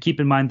 And keep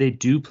in mind, they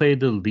do play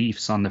the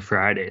Leafs on the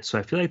Friday, so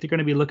I feel like they're going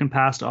to be looking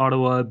past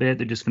Ottawa a bit.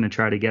 They're just going to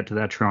try to get to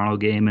that Toronto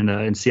game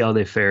and see how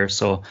they fare.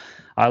 So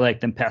I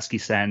like them pesky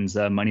Sens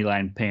money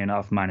line paying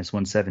off minus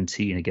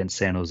 117 against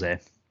San Jose.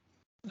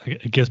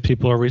 It gives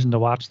people a reason to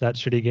watch that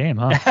shitty game,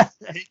 huh?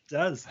 It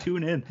does.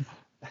 Tune in.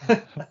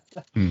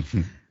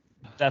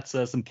 That's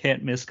some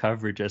can't miss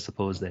coverage, I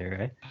suppose, there,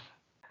 right?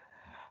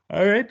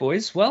 All right,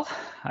 boys. Well,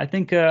 I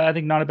think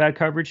not a bad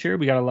coverage here.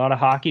 We got a lot of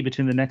hockey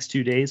between the next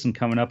 2 days and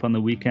coming up on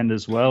the weekend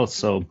as well.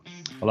 So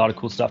a lot of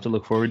cool stuff to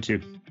look forward to.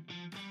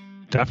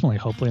 Definitely.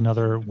 Hopefully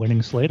another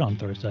winning slate on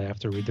Thursday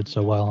after we did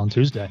so well on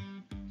Tuesday.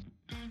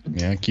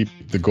 Yeah, keep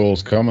the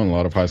goals coming. A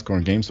lot of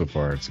high-scoring games so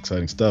far. It's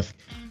exciting stuff.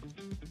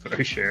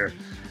 For sure.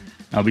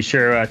 I'll be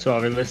sure to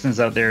all our listeners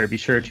out there, be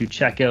sure to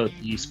check out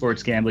the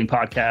Sports Gambling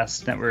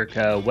Podcast Network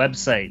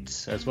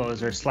website, as well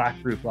as our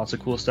Slack group. Lots of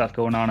cool stuff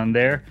going on in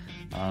there.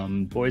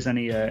 Boys,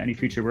 any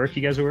future work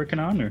you guys are working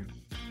on, or?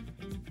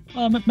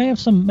 It may have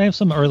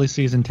some early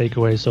season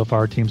takeaways so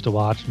far, teams to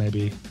watch,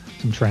 maybe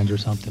some trends or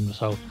something.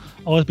 So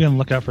always be on the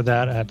lookout for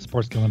that at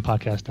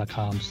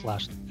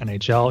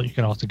sportsgamblingpodcast.com/NHL. You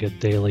can also get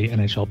daily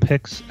NHL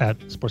picks at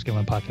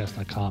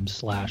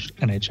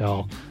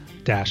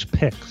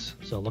sportsgamblingpodcast.com/NHL-picks.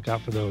 So look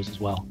out for those as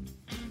well.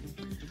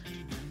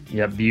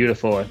 Yeah,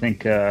 beautiful. I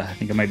think I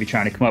might be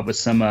trying to come up with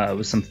some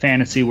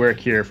fantasy work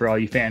here for all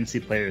you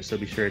fantasy players. So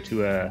be sure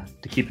to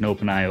keep an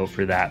open eye out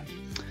for that.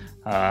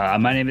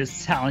 My name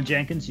is Talon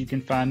Jenkins. You can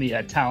find me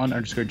at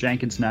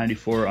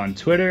Talon_Jenkins94 on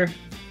Twitter.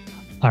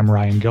 I'm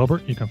Ryan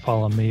Gilbert. You can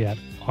follow me at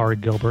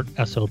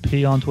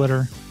RGilbertSOP on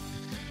Twitter.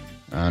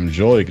 I'm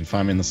Joel. You can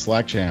find me in the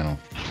Slack channel.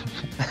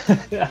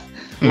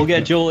 We'll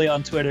get Jolie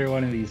on Twitter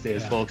one of these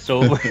days, folks.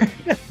 So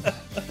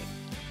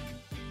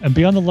And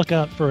be on the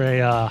lookout for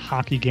a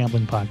hockey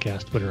gambling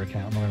podcast Twitter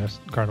account. We're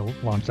going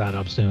to launch that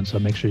up soon, so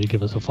make sure you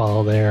give us a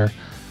follow there.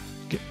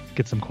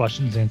 Get some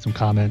questions and some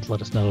comments.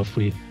 Let us know if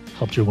we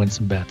helped you win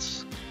some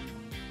bets.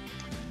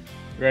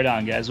 Right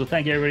on, guys. Well,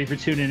 thank you everybody for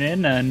tuning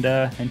in,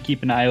 and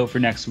keep an eye out for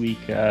next week.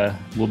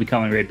 We'll be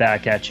coming right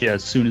back at you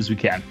as soon as we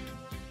can.